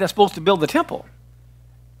guy that's supposed to build the temple.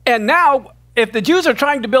 And now, if the Jews are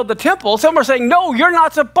trying to build the temple, some are saying, no, you're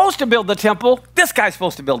not supposed to build the temple. This guy's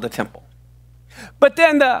supposed to build the temple. But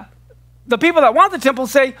then the people that want the temple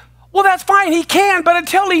say, well, that's fine, he can, but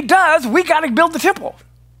until he does, we got to build the temple.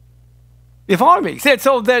 You follow me?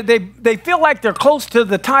 So they feel like they're close to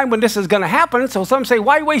the time when this is going to happen. So some say,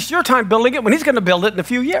 why waste your time building it when he's going to build it in a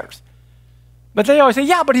few years? But they always say,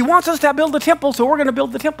 yeah, but he wants us to build the temple, so we're going to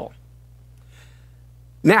build the temple.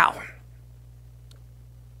 Now,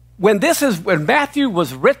 when Matthew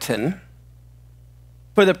was written,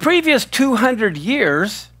 for the previous 200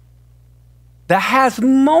 years, the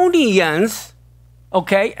Hasmoneans,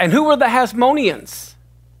 okay, and who were the Hasmoneans?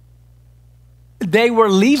 They were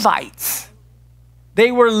Levites.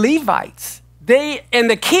 They were Levites. And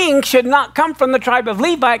the king should not come from the tribe of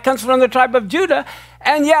Levi, it comes from the tribe of Judah,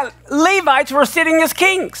 and yet Levites were sitting as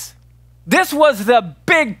kings. This was the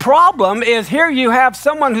big problem, is here you have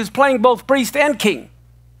someone who's playing both priest and king.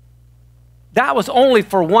 That was only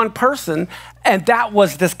for one person, and that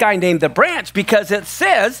was this guy named the branch, because it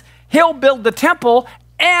says he'll build the temple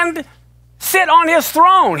and sit on his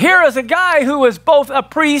throne. Here is a guy who is both a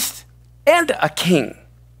priest and a king.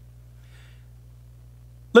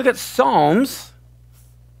 Look at Psalms.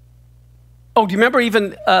 Oh, do you remember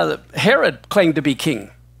even Herod claimed to be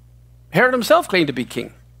king? Herod himself claimed to be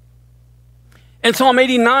king. In Psalm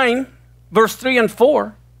 89, verse 3 and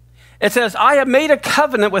 4, it says, I have made a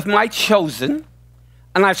covenant with my chosen,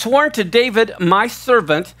 and I've sworn to David, my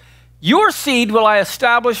servant, your seed will I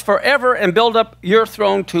establish forever and build up your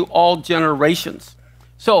throne to all generations.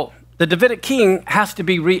 So the Davidic king has to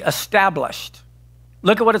be reestablished.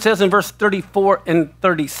 Look at what it says in verse 34 and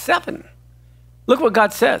 37. Look what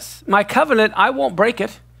God says. My covenant, I won't break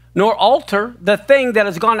it, nor alter the thing that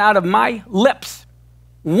has gone out of my lips.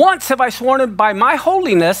 Once have I sworn it by my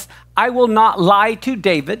holiness, I will not lie to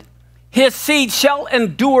David. His seed shall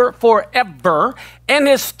endure forever, and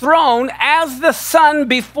his throne as the sun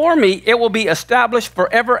before me. It will be established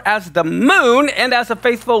forever as the moon and as a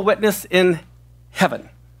faithful witness in heaven.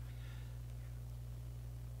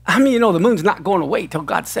 I mean, you know, the moon's not going away till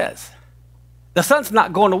God says. The sun's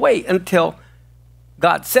not going away until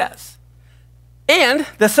God says. And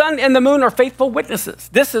the sun and the moon are faithful witnesses.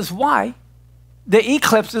 This is why the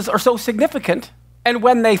eclipses are so significant. And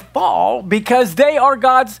when they fall, because they are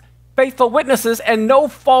God's faithful witnesses, and no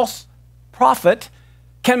false prophet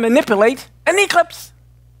can manipulate an eclipse.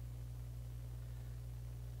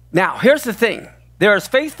 Now, here's the thing. They're as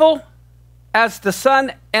faithful as the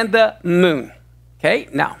sun and the moon. Okay,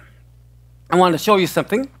 now, I want to show you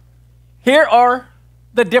something. Here are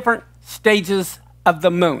the different stages of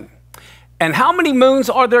the moon. And how many moons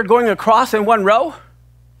are there going across in one row?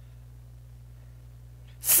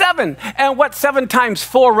 7. And what 7 times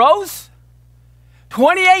 4 rows?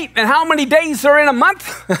 28. And how many days are in a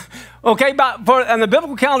month? Okay, and the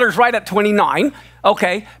biblical calendar is right at 29.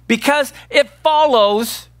 Okay, because it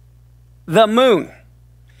follows the moon.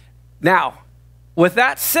 Now, with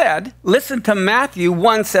that said, listen to Matthew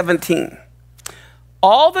 1:17.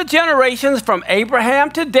 All the generations from Abraham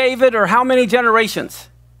to David are how many generations?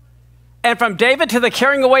 And from David to the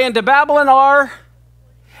carrying away into Babylon are,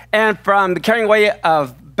 and from the carrying away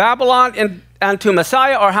of Babylon unto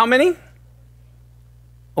Messiah are how many?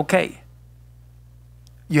 Okay.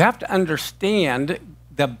 You have to understand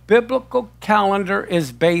the biblical calendar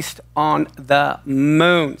is based on the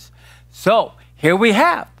moons. So here we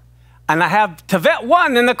have, and I have Tevet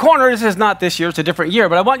 1 in the corner. This is not this year, it's a different year,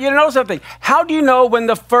 but I want you to know something. How do you know when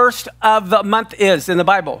the first of the month is in the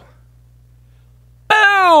Bible?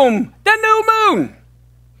 Boom! The new moon.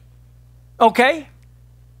 Okay?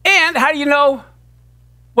 And how do you know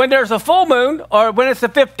when there's a full moon or when it's the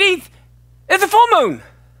 15th? It's a full moon.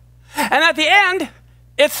 And at the end,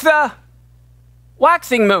 it's the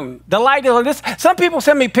waxing moon. The light is on this. Some people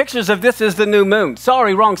send me pictures of this as the new moon.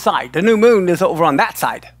 Sorry, wrong side. The new moon is over on that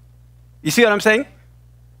side. You see what I'm saying?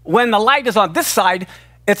 When the light is on this side,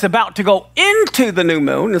 it's about to go into the new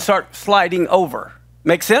moon and start sliding over.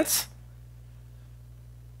 Make sense?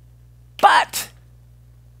 But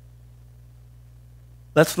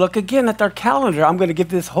let's look again at our calendar. I'm going to give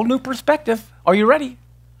this whole new perspective. Are you ready?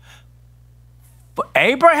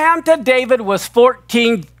 Abraham to David was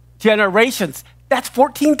 14 generations. That's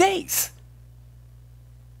 14 days.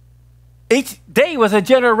 Each day was a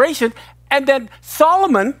generation. And then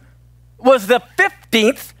Solomon was the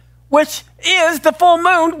 15th, which is the full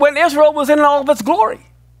moon when Israel was in all of its glory.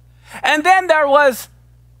 And then there was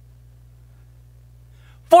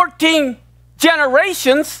 14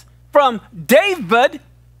 generations from David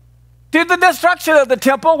to the destruction of the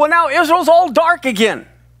temple when now Israel's all dark again.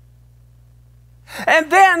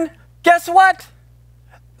 And then, guess what?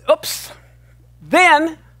 Oops.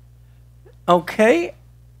 Then, okay,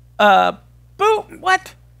 boom,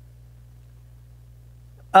 what?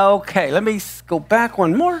 Okay, let me go back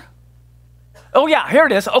one more. Oh yeah, here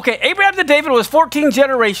it is. Okay, Abraham to David was 14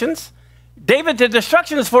 generations. David to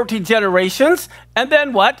destruction is 14 generations. And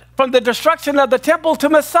then what? From the destruction of the temple to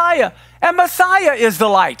Messiah. And Messiah is the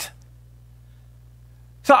light.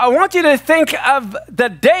 So I want you to think of the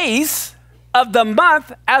days of the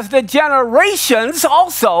month as the generations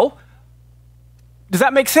also. Does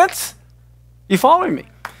that make sense? You following me?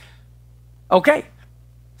 Okay.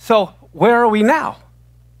 So where are we now?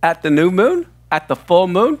 At the new moon? At the full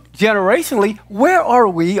moon? Generationally, where are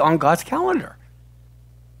we on God's calendar?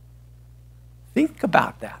 Think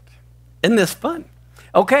about that. Isn't this fun?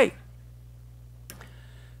 Okay.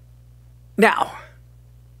 Now,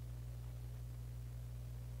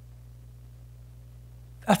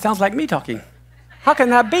 that sounds like me talking. How can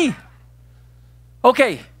that be?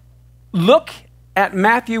 Okay, look at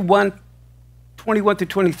Matthew 1:21 to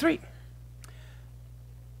 23.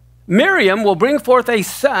 Miriam will bring forth a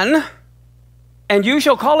son, and you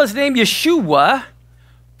shall call his name Yeshua,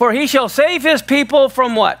 for he shall save his people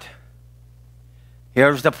from what?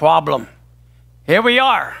 Here's the problem. Here we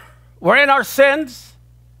are. We're in our sins,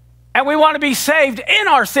 and we want to be saved in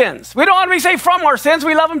our sins. We don't want to be saved from our sins.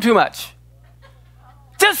 We love them too much.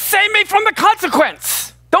 Just save me from the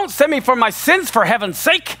consequence. Don't save me from my sins, for heaven's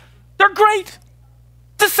sake. They're great.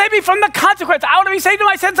 Just save me from the consequence. I want to be saved from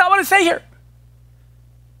my sins. I want to stay here.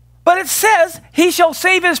 But it says he shall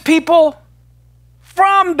save his people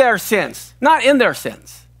from their sins, not in their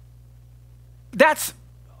sins. That's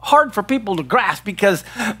hard for people to grasp because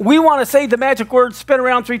we want to say the magic word, spin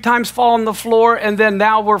around 3 times, fall on the floor, and then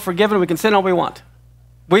now we're forgiven. We can sin all we want.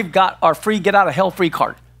 We've got our free get out of hell free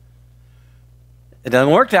card. It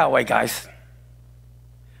doesn't work that way, guys.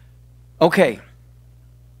 Okay.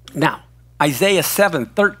 Now, Isaiah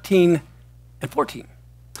 7:13 and 14.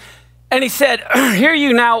 And he said, hear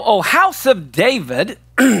you now, O house of David.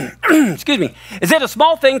 Excuse me. Is it a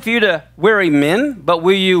small thing for you to weary men, but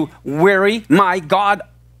will you weary my God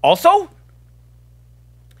also?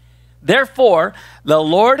 Therefore, the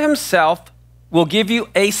Lord himself will give you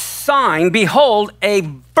a sign. Behold, a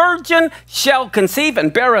virgin shall conceive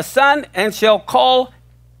and bear a son, and shall call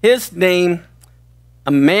his name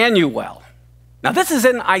Emmanuel. Now, this is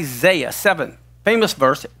in Isaiah 7, famous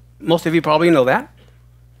verse. Most of you probably know that.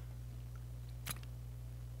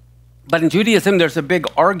 But in Judaism, there's a big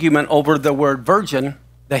argument over the word virgin,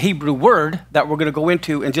 the Hebrew word that we're going to go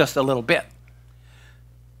into in just a little bit.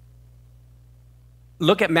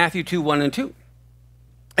 Look at Matthew 2:1-2.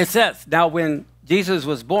 It says, now when Jesus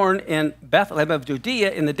was born in Bethlehem of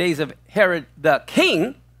Judea in the days of Herod the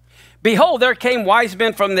king, behold, there came wise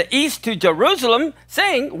men from the east to Jerusalem,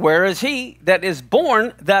 saying, where is he that is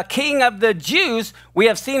born the King of the Jews? We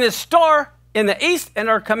have seen his star in the east and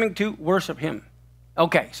are coming to worship him.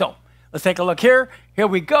 Okay, so let's take a look here. Here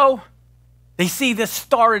we go. They see this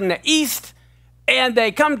star in the east, and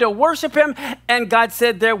they come to worship him, and God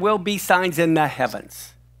said there will be signs in the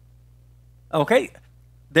heavens. Okay,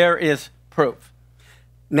 there is proof.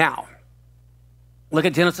 Now, look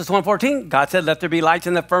at Genesis 1:14. God said, let there be lights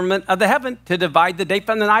in the firmament of the heaven to divide the day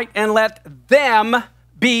from the night, and let them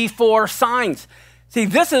be for signs. See,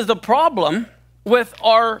 this is the problem with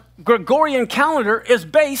our Gregorian calendar, is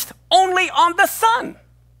based only on the sun.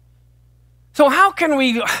 So how can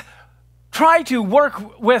we try to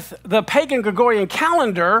work with the pagan Gregorian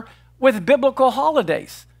calendar with biblical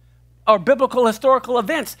holidays or biblical historical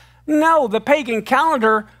events? No, the pagan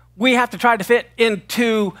calendar, we have to try to fit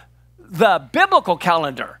into the biblical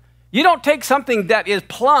calendar. You don't take something that is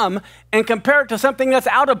plumb and compare it to something that's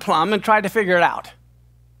out of plumb and try to figure it out.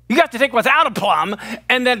 You have to take what's out of plumb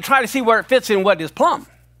and then try to see where it fits in what is plumb.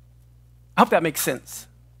 I hope that makes sense.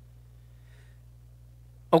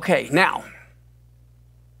 Okay, now,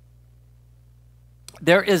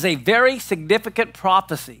 there is a very significant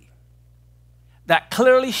prophecy that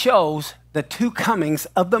clearly shows the two comings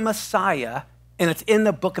of the Messiah, and it's in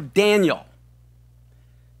the book of Daniel,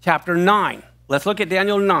 chapter 9. Let's look at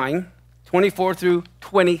Daniel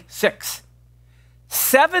 9:24-26.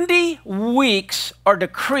 70 weeks are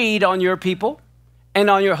decreed on your people and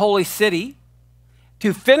on your holy city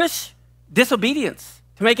to finish disobedience,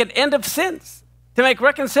 to make an end of sins, to make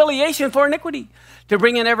reconciliation for iniquity, to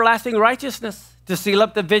bring in everlasting righteousness, to seal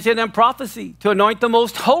up the vision and prophecy, to anoint the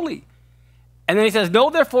most holy. And then he says, know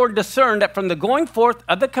therefore, discern that from the going forth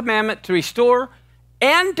of the commandment to restore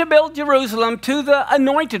and to build Jerusalem to the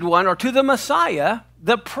anointed one, or to the Messiah,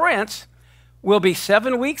 the prince, will be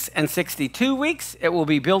 7 weeks and 62 weeks. It will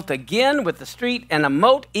be built again with the street and a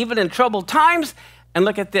moat, even in troubled times. And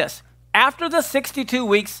look at this. After the 62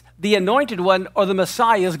 weeks, the anointed one, or the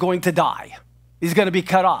Messiah, is going to die. He's going to be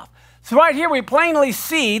cut off. So right here, we plainly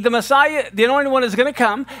see the Messiah, the anointed one, is going to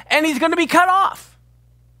come, and he's going to be cut off.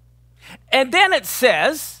 And then it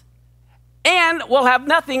says, and will have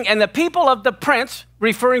nothing, and the people of the prince,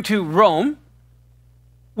 referring to Rome,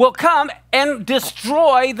 will come and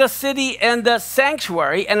destroy the city and the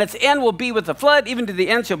sanctuary, and its end will be with the flood. Even to the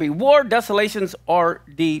end shall be war. Desolations are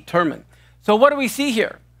determined. So what do we see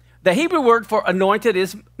here? The Hebrew word for anointed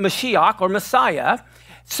is Mashiach, or Messiah.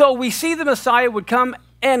 So we see the Messiah would come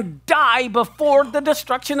and die before the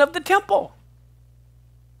destruction of the temple.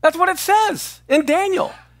 That's what it says in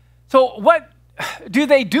Daniel. So what do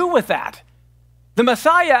they do with that? The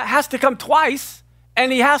Messiah has to come twice,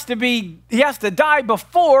 and he has to die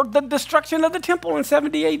before the destruction of the temple in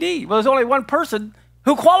 70 AD. Well, there's only one person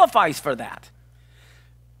who qualifies for that.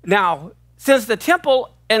 Now, since the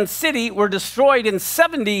temple and city were destroyed in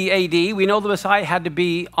 70 AD, we know the Messiah had to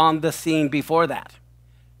be on the scene before that.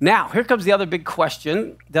 Now, here comes the other big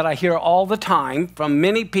question that I hear all the time from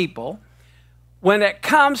many people. When it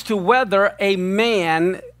comes to whether a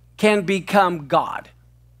man can become God,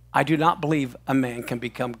 I do not believe a man can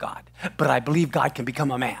become God, but I believe God can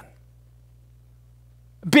become a man.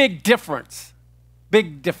 Big difference.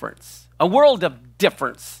 Big difference. A world of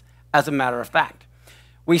difference, as a matter of fact.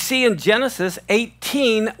 We see in Genesis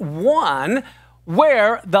 18:1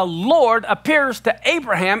 where the Lord appears to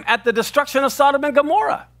Abraham at the destruction of Sodom and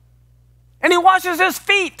Gomorrah. And he washes his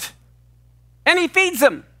feet and he feeds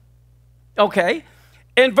them. Okay.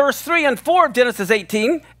 In verse 3 and 4 of Genesis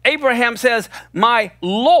 18, Abraham says, my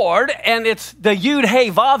Lord, and it's the Yud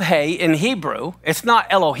Hey Vav Hey in Hebrew. It's not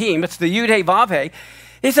Elohim, it's the Yud Hey Vav Hey.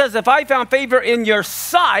 He says, if I found favor in your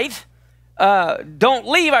sight, don't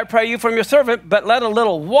leave, I pray you, from your servant, but let a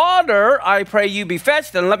little water, I pray you, be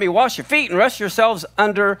fetched, and let me wash your feet and rest yourselves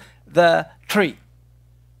under the tree.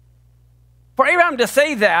 For Abraham to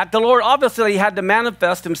say that, the Lord obviously had to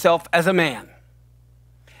manifest himself as a man.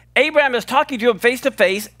 Abraham is talking to him face to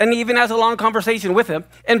face, and he even has a long conversation with him.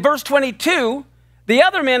 In verse 22, the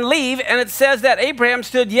other men leave, and it says that Abraham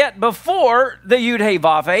stood yet before the Yud Hey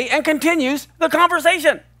Vav Hey and continues the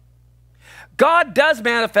conversation. God does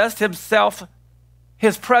manifest himself,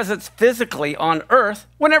 his presence physically on earth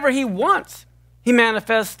whenever he wants. He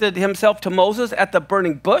manifested himself to Moses at the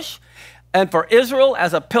burning bush. And for Israel,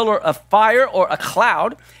 as a pillar of fire or a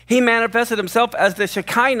cloud, he manifested himself as the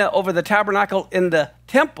Shekinah over the tabernacle in the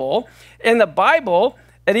temple. In the Bible,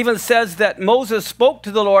 it even says that Moses spoke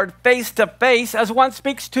to the Lord face to face as one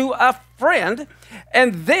speaks to a friend.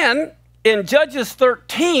 And then in Judges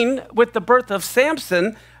 13, with the birth of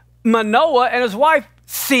Samson, Manoah and his wife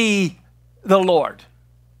see the Lord.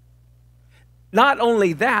 Not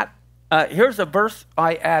only that, here's a verse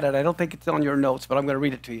I added. I don't think it's on your notes, but I'm going to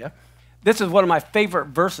read it to you. This is one of my favorite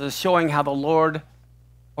verses showing how the Lord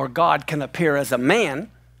or God can appear as a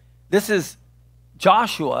man. This is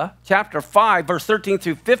Joshua chapter 5, verse 13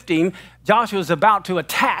 through 15. Joshua is about to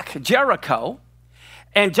attack Jericho.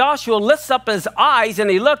 And Joshua lifts up his eyes and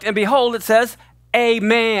he looked, and behold, it says, a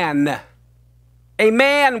man. A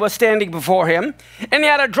man was standing before him, and he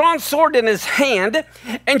had a drawn sword in his hand.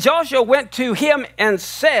 And Joshua went to him and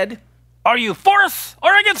said, are you for us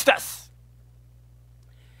or against us?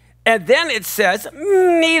 And then it says,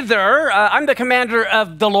 neither. I'm the commander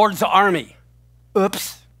of the Lord's army.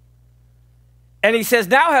 Oops. And he says,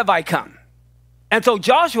 now have I come. And so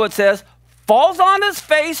Joshua, it says, falls on his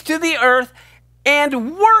face to the earth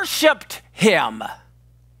and worshiped him.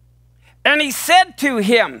 And he said to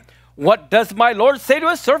him, what does my Lord say to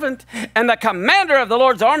his servant? And the commander of the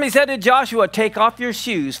Lord's army said to Joshua, take off your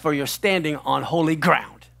shoes, for you're standing on holy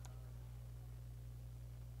ground.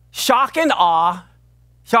 Shock and awe.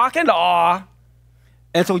 Shock and awe.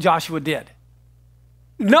 And so Joshua did.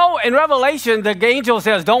 No, in Revelation, the angel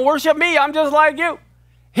says, don't worship me, I'm just like you.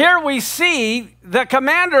 Here we see the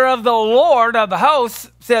commander of the Lord of the hosts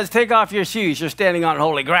says, take off your shoes, you're standing on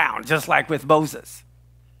holy ground, just like with Moses.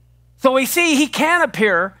 So we see he can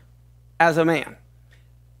appear as a man.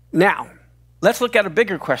 Now, let's look at a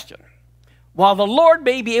bigger question. While the Lord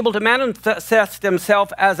may be able to manifest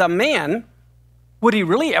himself as a man, would he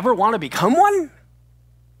really ever want to become one?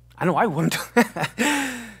 I know I wouldn't.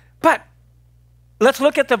 But let's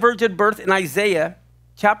look at the virgin birth in Isaiah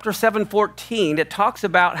chapter 7:14. It talks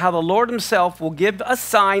about how the Lord himself will give a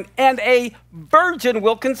sign, and a virgin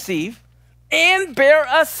will conceive and bear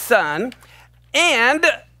a son and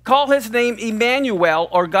call his name Emmanuel,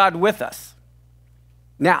 or God with us.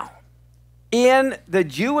 Now, in the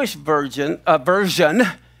Jewish version,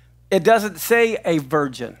 it doesn't say a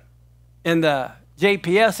virgin. In the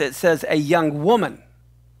JPS, it says a young woman.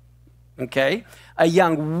 Okay? A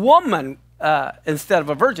young woman instead of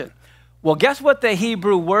a virgin. Well, guess what the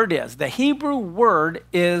Hebrew word is? The Hebrew word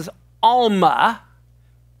is Alma.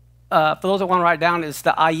 For those that want to write down, it's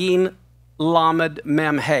the Ayin Lamed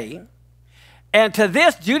Mem He. And to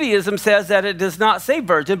this, Judaism says that it does not say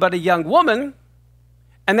virgin, but a young woman.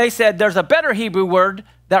 And they said there's a better Hebrew word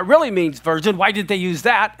that really means virgin. Why did they use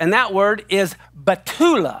that? And that word is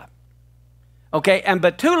Betula. Okay, and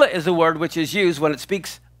Betula is a word which is used when it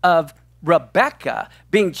speaks of Rebekah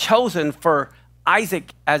being chosen for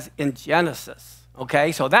Isaac as in Genesis.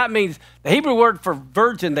 Okay, so that means the Hebrew word for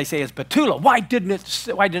virgin, they say, is Betula. Why didn't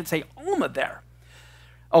it say Alma there?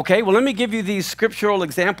 Okay, well, let me give you these scriptural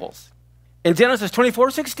examples. In Genesis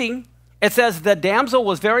 24:16, it says, the damsel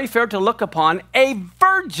was very fair to look upon, a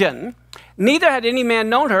virgin, neither had any man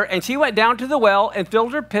known her, and she went down to the well and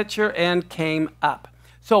filled her pitcher and came up.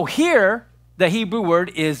 So here, the Hebrew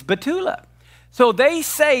word is Betula. So they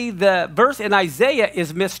say the verse in Isaiah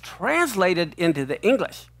is mistranslated into the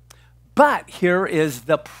English. But here is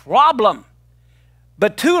the problem.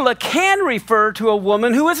 Betula can refer to a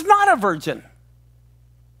woman who is not a virgin,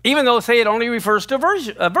 even though, say, it only refers to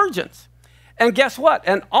virgins. And guess what?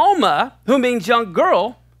 An Alma, who means young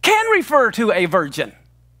girl, can refer to a virgin.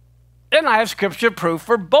 And I have scripture proof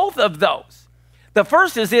for both of those. The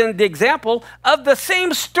first is in the example of the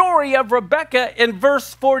same story of Rebekah in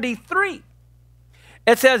verse 43.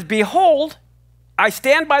 It says, behold, I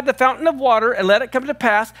stand by the fountain of water, and let it come to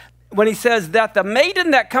pass, when he says that the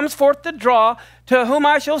maiden that comes forth to draw, to whom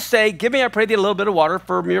I shall say, give me, I pray thee, a little bit of water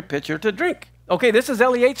from your pitcher to drink. Okay, this is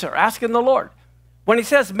Eliezer asking the Lord. When he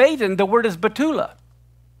says maiden, the word is Betula.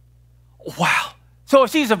 Wow. So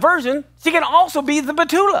if she's a virgin, she can also be the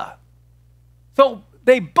Betula. So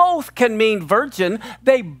they both can mean virgin.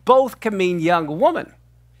 They both can mean young woman.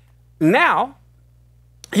 Now,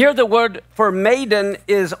 here the word for maiden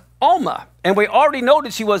is Alma, and we already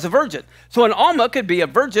noted she was a virgin. So an Alma could be a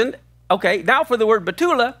virgin. Okay, now for the word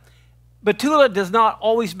Betula. Betula does not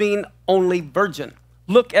always mean only virgin.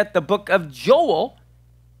 Look at the book of Joel,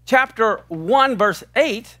 chapter 1, verse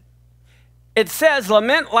 8. It says,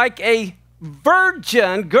 lament like a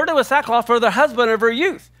virgin girded with sackcloth for the husband of her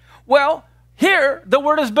youth. Well, here the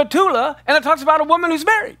word is Betula, and it talks about a woman who's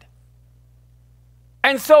married.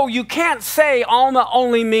 And so you can't say Alma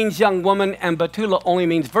only means young woman and Betula only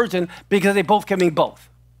means virgin, because they both can mean both.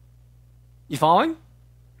 You following?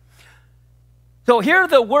 So here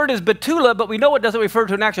the word is Betula, but we know it doesn't refer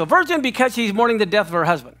to an actual virgin because she's mourning the death of her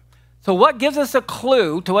husband. So what gives us a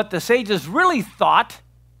clue to what the sages really thought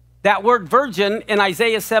that word virgin in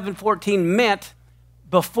Isaiah 7:14 meant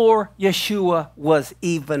before Yeshua was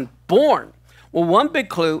even born? Well, one big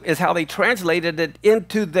clue is how they translated it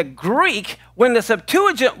into the Greek when the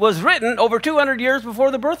Septuagint was written over 200 years before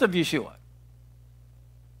the birth of Yeshua.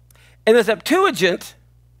 In the Septuagint,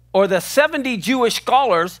 or the 70 Jewish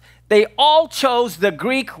scholars, they all chose the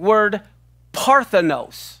Greek word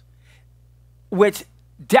parthenos, which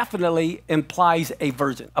definitely implies a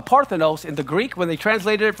virgin. A parthenos in the Greek, when they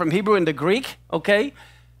translated it from Hebrew into Greek, okay,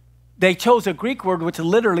 they chose a Greek word which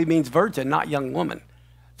literally means virgin, not young woman.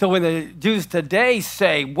 So when the Jews today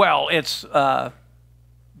say, well, it's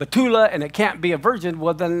Betula and it can't be a virgin,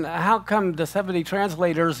 well, then how come the 70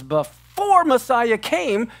 translators before Messiah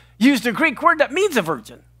came used a Greek word that means a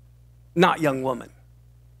virgin, not young woman?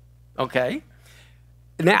 Okay?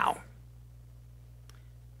 Now,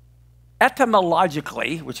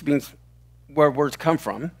 etymologically, which means where words come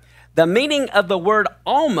from, the meaning of the word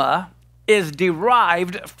Alma is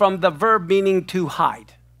derived from the verb meaning to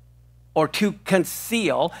hide or to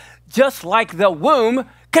conceal, just like the womb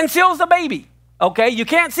conceals the baby. Okay, you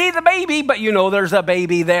can't see the baby, but you know there's a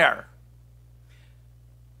baby there.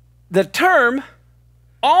 The term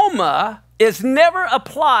Alma is never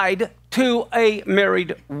applied to a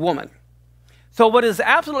married woman. So what is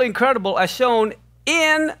absolutely incredible, as shown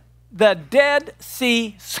in the Dead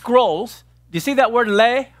Sea Scrolls, do you see that word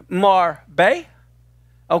le marbe?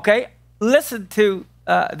 Okay, listen to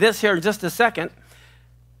this here in just a second.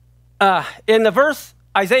 In the verse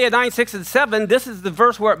Isaiah 9, 6, and 7, this is the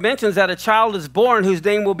verse where it mentions that a child is born whose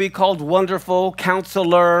name will be called Wonderful,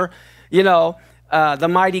 Counselor, the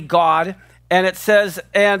Mighty God. And it says,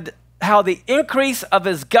 and how the increase of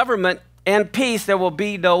his government and peace, there will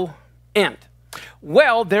be no end.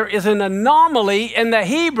 Well, there is an anomaly in the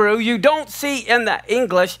Hebrew you don't see in the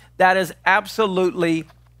English that is absolutely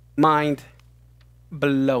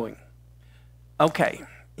mind-blowing. Okay,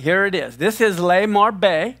 here it is. This is le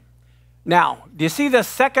marbe. Now, do you see the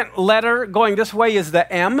second letter going this way is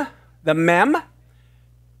the M, the mem?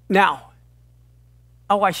 Now,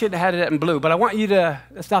 oh, I should have had it in blue, but I want you to,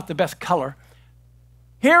 it's not the best color.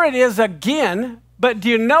 Here it is again, but do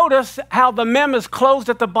you notice how the mem is closed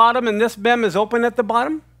at the bottom and this mem is open at the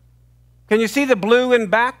bottom? Can you see the blue in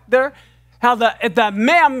back there? How the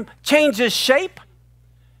mem changes shape?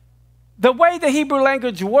 The way the Hebrew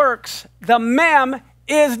language works, the mem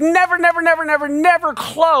is never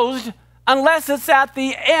closed unless it's at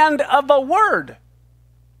the end of a word.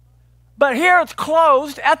 But here it's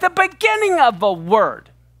closed at the beginning of a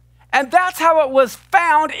word. And that's how it was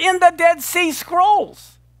found in the Dead Sea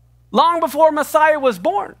Scrolls, long before Messiah was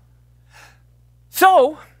born.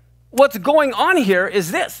 So what's going on here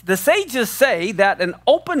is this. The sages say that an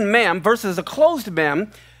open mem versus a closed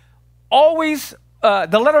mem always,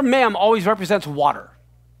 the letter mem always represents water.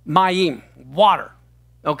 Mayim, water,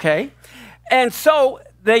 okay? And so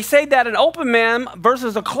they say that an open mem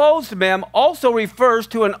versus a closed mem also refers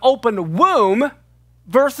to an open womb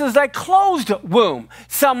versus a closed womb.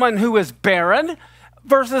 Someone who is barren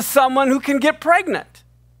versus someone who can get pregnant.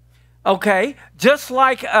 Okay, just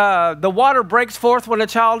like the water breaks forth when a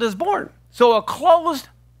child is born. So a closed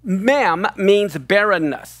mem means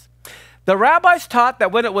barrenness. The rabbis taught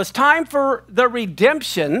that when it was time for the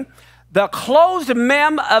redemption, the closed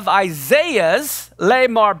mem of Isaiah's, le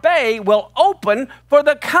marbe, will open for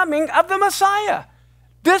the coming of the Messiah.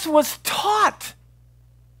 This was taught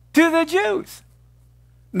to the Jews.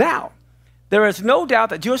 Now, there is no doubt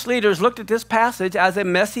that Jewish leaders looked at this passage as a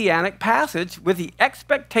messianic passage with the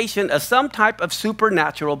expectation of some type of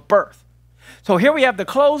supernatural birth. So here we have the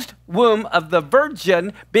closed womb of the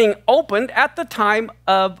virgin being opened at the time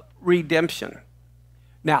of redemption.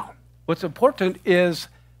 Now, what's important is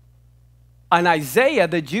in Isaiah,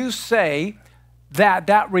 the Jews say that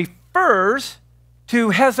that refers to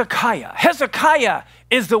Hezekiah. Hezekiah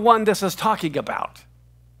is the one this is talking about.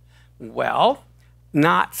 Well,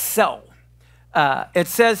 not so. It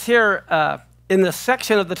says here in the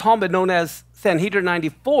section of the Talmud known as Sanhedrin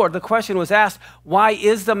 94, the question was asked, why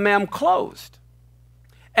is the mem closed?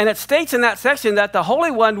 And it states in that section that the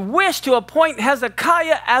Holy One wished to appoint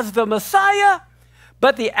Hezekiah as the Messiah,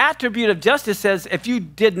 but the attribute of justice says, if you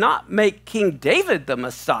did not make King David the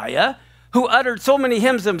Messiah, who uttered so many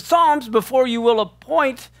hymns and psalms, before you will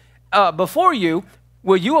appoint, before you,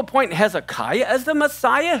 will you appoint Hezekiah as the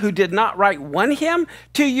Messiah who did not write one hymn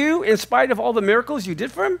to you in spite of all the miracles you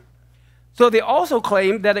did for him? So they also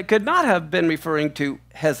claimed that it could not have been referring to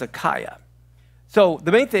Hezekiah. So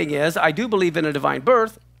the main thing is, I do believe in a divine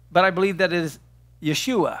birth, but I believe that it is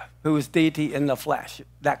Yeshua, who is deity in the flesh.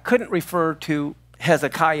 That couldn't refer to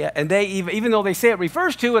Hezekiah, and they even though they say it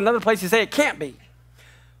refers to, another place they say it can't be.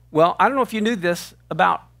 Well, I don't know if you knew this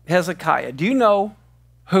about Hezekiah. Do you know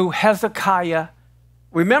who Hezekiah?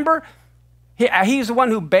 Remember, he's the one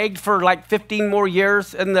who begged for like 15 more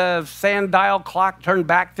years, and the sundial clock turned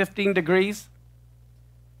back 15 degrees.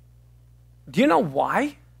 Do you know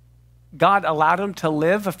why God allowed him to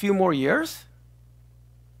live a few more years?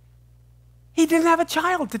 He didn't have a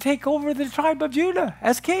child to take over the tribe of Judah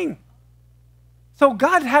as king. So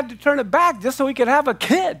God had to turn it back just so he could have a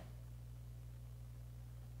kid.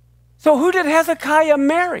 So who did Hezekiah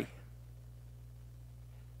marry?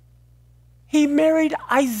 He married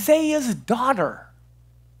Isaiah's daughter,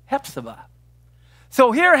 Hephzibah.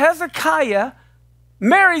 So here Hezekiah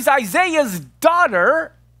marries Isaiah's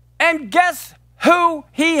daughter, and guess who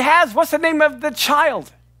he has? What's the name of the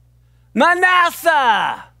child?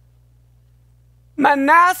 Manasseh.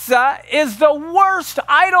 Manasseh is the worst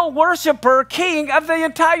idol worshiper king of the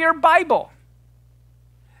entire Bible.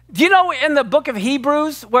 Do you know in the book of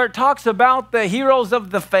Hebrews where it talks about the heroes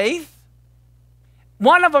of the faith?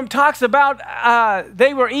 One of them talks about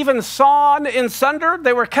they were even sawn in sunder.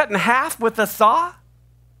 They were cut in half with a saw.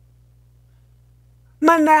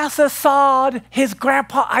 Manasseh sawed his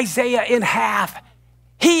grandpa Isaiah in half.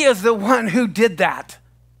 He is the one who did that.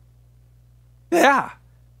 Yeah.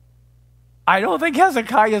 I don't think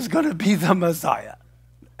Hezekiah is going to be the Messiah.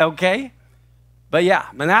 Okay? But yeah,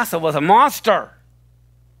 Manasseh was a monster.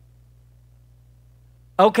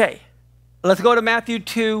 Okay, let's go to Matthew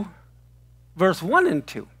 2, verse 1 and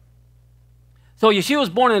 2. So Yeshua was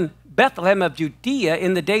born in Bethlehem of Judea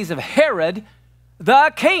in the days of Herod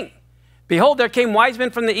the king. Behold, there came wise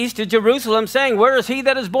men from the east to Jerusalem, saying, where is he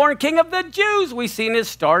that is born King of the Jews? We've seen his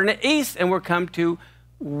star in the east, and we're come to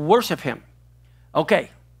worship him.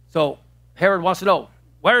 Okay, so Herod wants to know,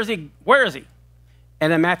 where is he? Where is he?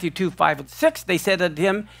 And in Matthew 2, 5 and 6, they said unto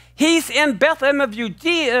him, he's in Bethlehem of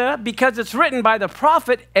Judea, because it's written by the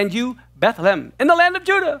prophet, and you, Bethlehem, in the land of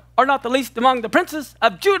Judah, are not the least among the princes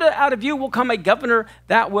of Judah. Out of you will come a governor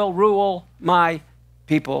that will rule my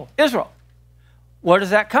people Israel. Where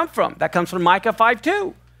does that come from? That comes from Micah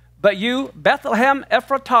 5:2. But you, Bethlehem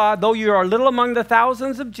Ephratah, though you are little among the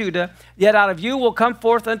thousands of Judah, yet out of you will come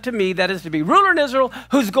forth unto me that is to be ruler in Israel,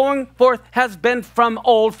 whose going forth has been from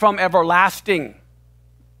old, from everlasting.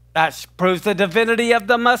 That proves the divinity of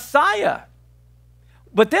the Messiah.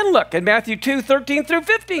 But then look at Matthew 2, 13 through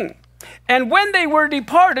 15. And when they were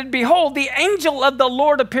departed, behold, the angel of the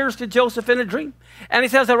Lord appears to Joseph in a dream. And he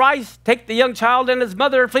says, arise, take the young child and his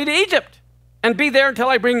mother and flee to Egypt, and be there until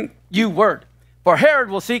I bring you word. For Herod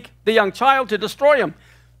will seek the young child to destroy him.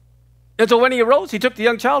 And so when he arose, he took the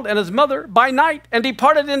young child and his mother by night and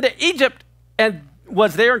departed into Egypt, and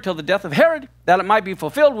was there until the death of Herod, that it might be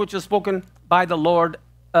fulfilled, which was spoken by the Lord,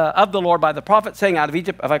 of the Lord by the prophet, saying, out of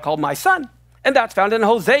Egypt have I called my son. And that's found in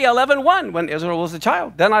Hosea 11:1, when Israel was a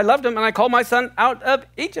child. Then I loved him, and I called my son out of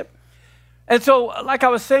Egypt. And so, like I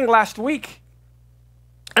was saying last week,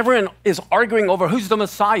 everyone is arguing over who's the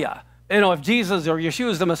Messiah. You know, if Jesus or Yeshua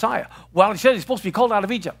is the Messiah. Well, he said he's supposed to be called out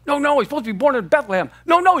of Egypt. No, he's supposed to be born in Bethlehem.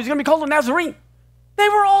 No, he's going to be called a Nazarene. They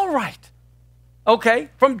were all right, okay,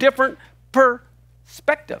 from different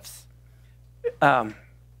perspectives. There's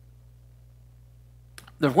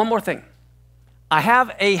one more thing. I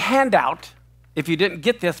have a handout, if you didn't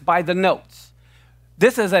get this by the notes.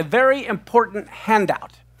 This is a very important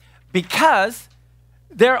handout because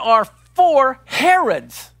there are 4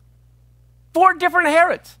 Herods, 4 different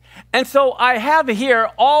Herods. And so I have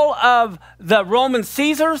here all of the Roman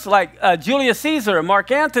Caesars, like Julius Caesar,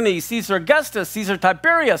 Mark Antony, Caesar Augustus, Caesar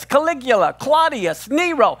Tiberius, Caligula, Claudius,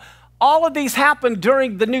 Nero. All of these happened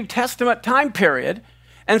during the New Testament time period.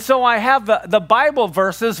 And so I have the Bible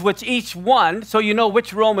verses, which each one, so you know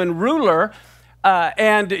which Roman ruler,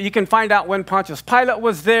 and you can find out when Pontius Pilate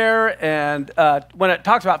was there, and when it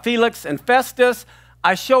talks about Felix and Festus,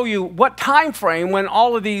 I show you what time frame when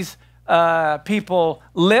all of these people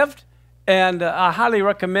lived, and I highly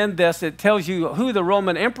recommend this. It tells you who the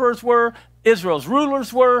Roman emperors were, Israel's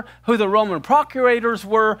rulers were, who the Roman procurators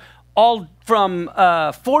were, all from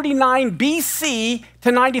 49 BC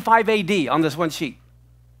to 95 AD on this one sheet.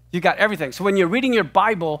 You got everything. So when you're reading your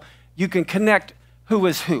Bible, you can connect who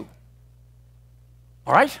is who.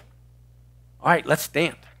 All right? All right, let's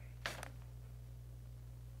stand.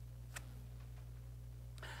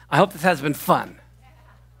 I hope this has been fun.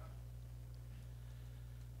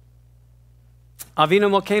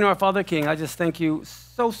 Avinu Malkeinu, our Father King, I just thank you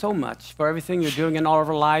so much for everything you're doing in all of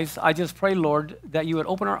our lives. I just pray, Lord, that you would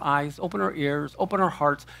open our eyes, open our ears, open our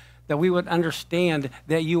hearts, that we would understand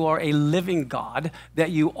that you are a living God,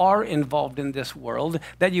 that you are involved in this world,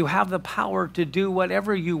 that you have the power to do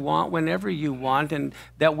whatever you want, whenever you want, and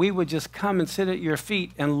that we would just come and sit at your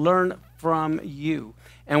feet and learn from you.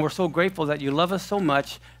 And we're so grateful that you love us so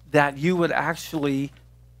much that you would actually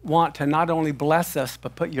want to not only bless us,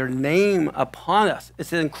 but put your name upon us.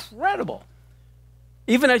 It's incredible.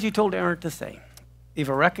 Even as you told Aaron to say,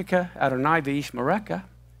 Ivarekaka Adonai v'yishmereka,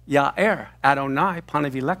 Ya'er Adonai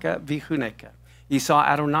panavileka v'chuneka. Yisa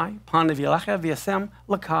Adonai panavilecha v'yasem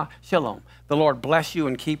laka shalom. The Lord bless you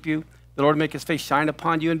and keep you. The Lord make his face shine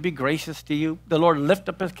upon you and be gracious to you. The Lord lift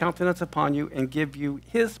up his countenance upon you and give you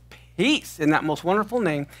his peace. In that most wonderful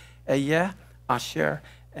name, Eyeh Asher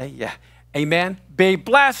Eyeh. Amen. Be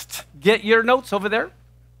blessed. Get your notes over there.